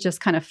wanted to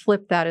just kind of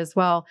flip that as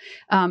well.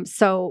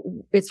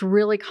 So it's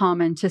really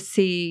common to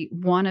see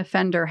one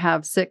offender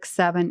have 6,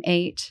 7,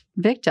 8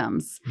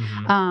 victims.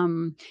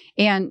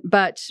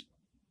 But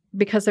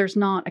because there's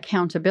not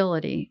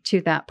accountability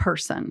to that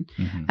person,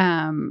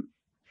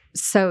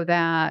 so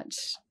that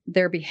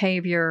their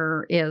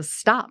behavior is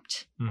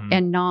stopped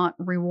and not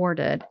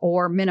rewarded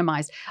or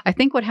minimized. I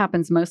think what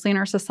happens mostly in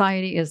our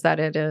society is that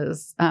it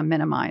is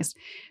minimized.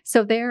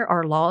 So there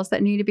are laws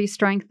that need to be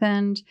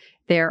strengthened.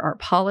 There are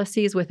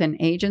policies within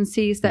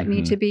agencies that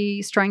need to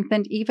be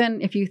strengthened.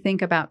 Even if you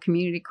think about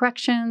community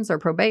corrections or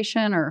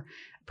probation or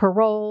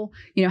parole,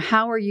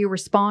 how are you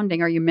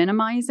responding? Are you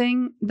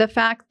minimizing the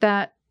fact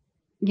that,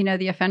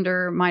 the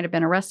offender might have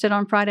been arrested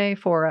on Friday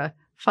for a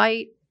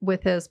fight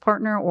with his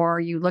partner, or are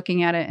you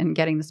looking at it and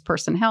getting this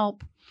person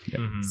help?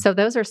 So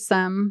those are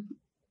some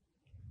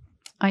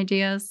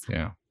ideas.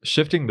 Yeah.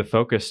 Shifting the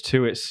focus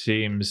too, it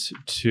seems,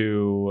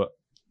 to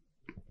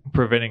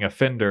preventing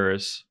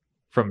offenders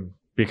from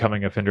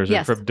becoming offenders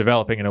or from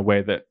developing in a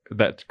way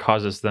that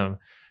causes them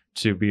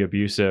to be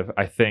abusive.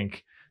 I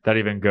think that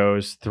even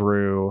goes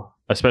through,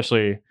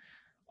 especially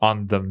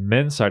on the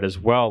men's side as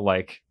well.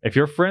 Like if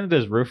your friend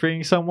is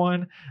roofing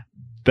someone,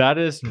 that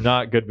is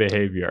not good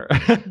behavior.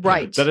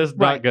 Right. That is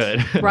not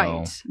good.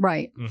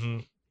 Right.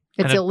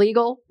 It's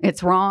illegal.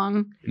 It's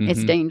wrong.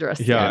 It's dangerous.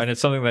 Yeah. And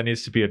it's something that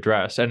needs to be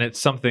addressed. And it's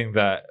something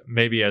that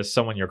maybe as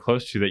someone you're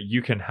close to, that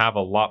you can have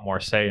a lot more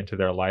say into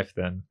their life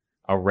than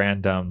a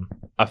random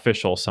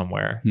official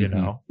somewhere,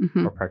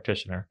 or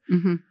practitioner.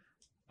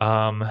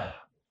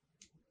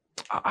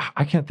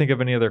 I can't think of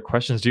any other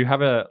questions. Do you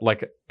have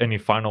any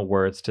final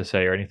words to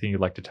say or anything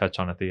you'd like to touch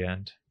on at the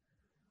end?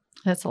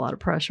 That's a lot of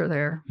pressure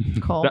there,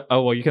 Cole.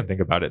 Oh, well, you can think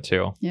about it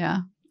too. Yeah.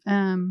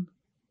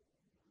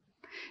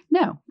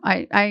 No,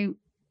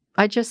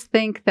 I just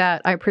think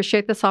that I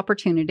appreciate this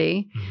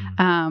opportunity.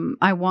 Mhm.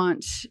 I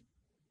want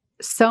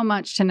so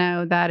much to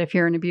know that if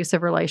you're in an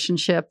abusive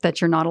relationship,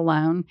 that you're not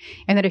alone,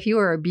 and that if you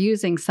are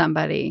abusing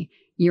somebody,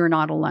 you're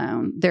not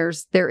alone. There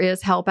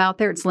is help out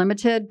there. It's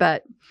limited,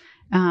 but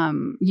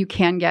you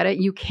can get it.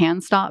 You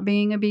can stop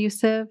being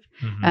abusive.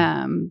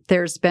 Mhm.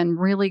 There's been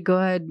really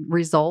good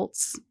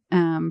results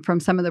from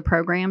some of the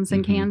programs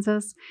in Mhm.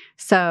 Kansas.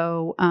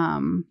 So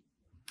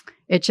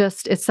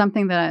it's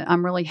something that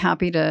I'm really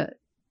happy to,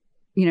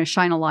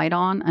 shine a light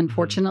on.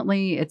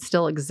 Unfortunately, it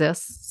still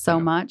exists so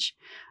much.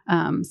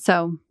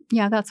 So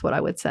yeah, that's what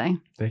I would say.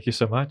 Thank you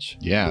so much.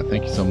 Yeah,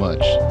 thank you so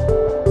much.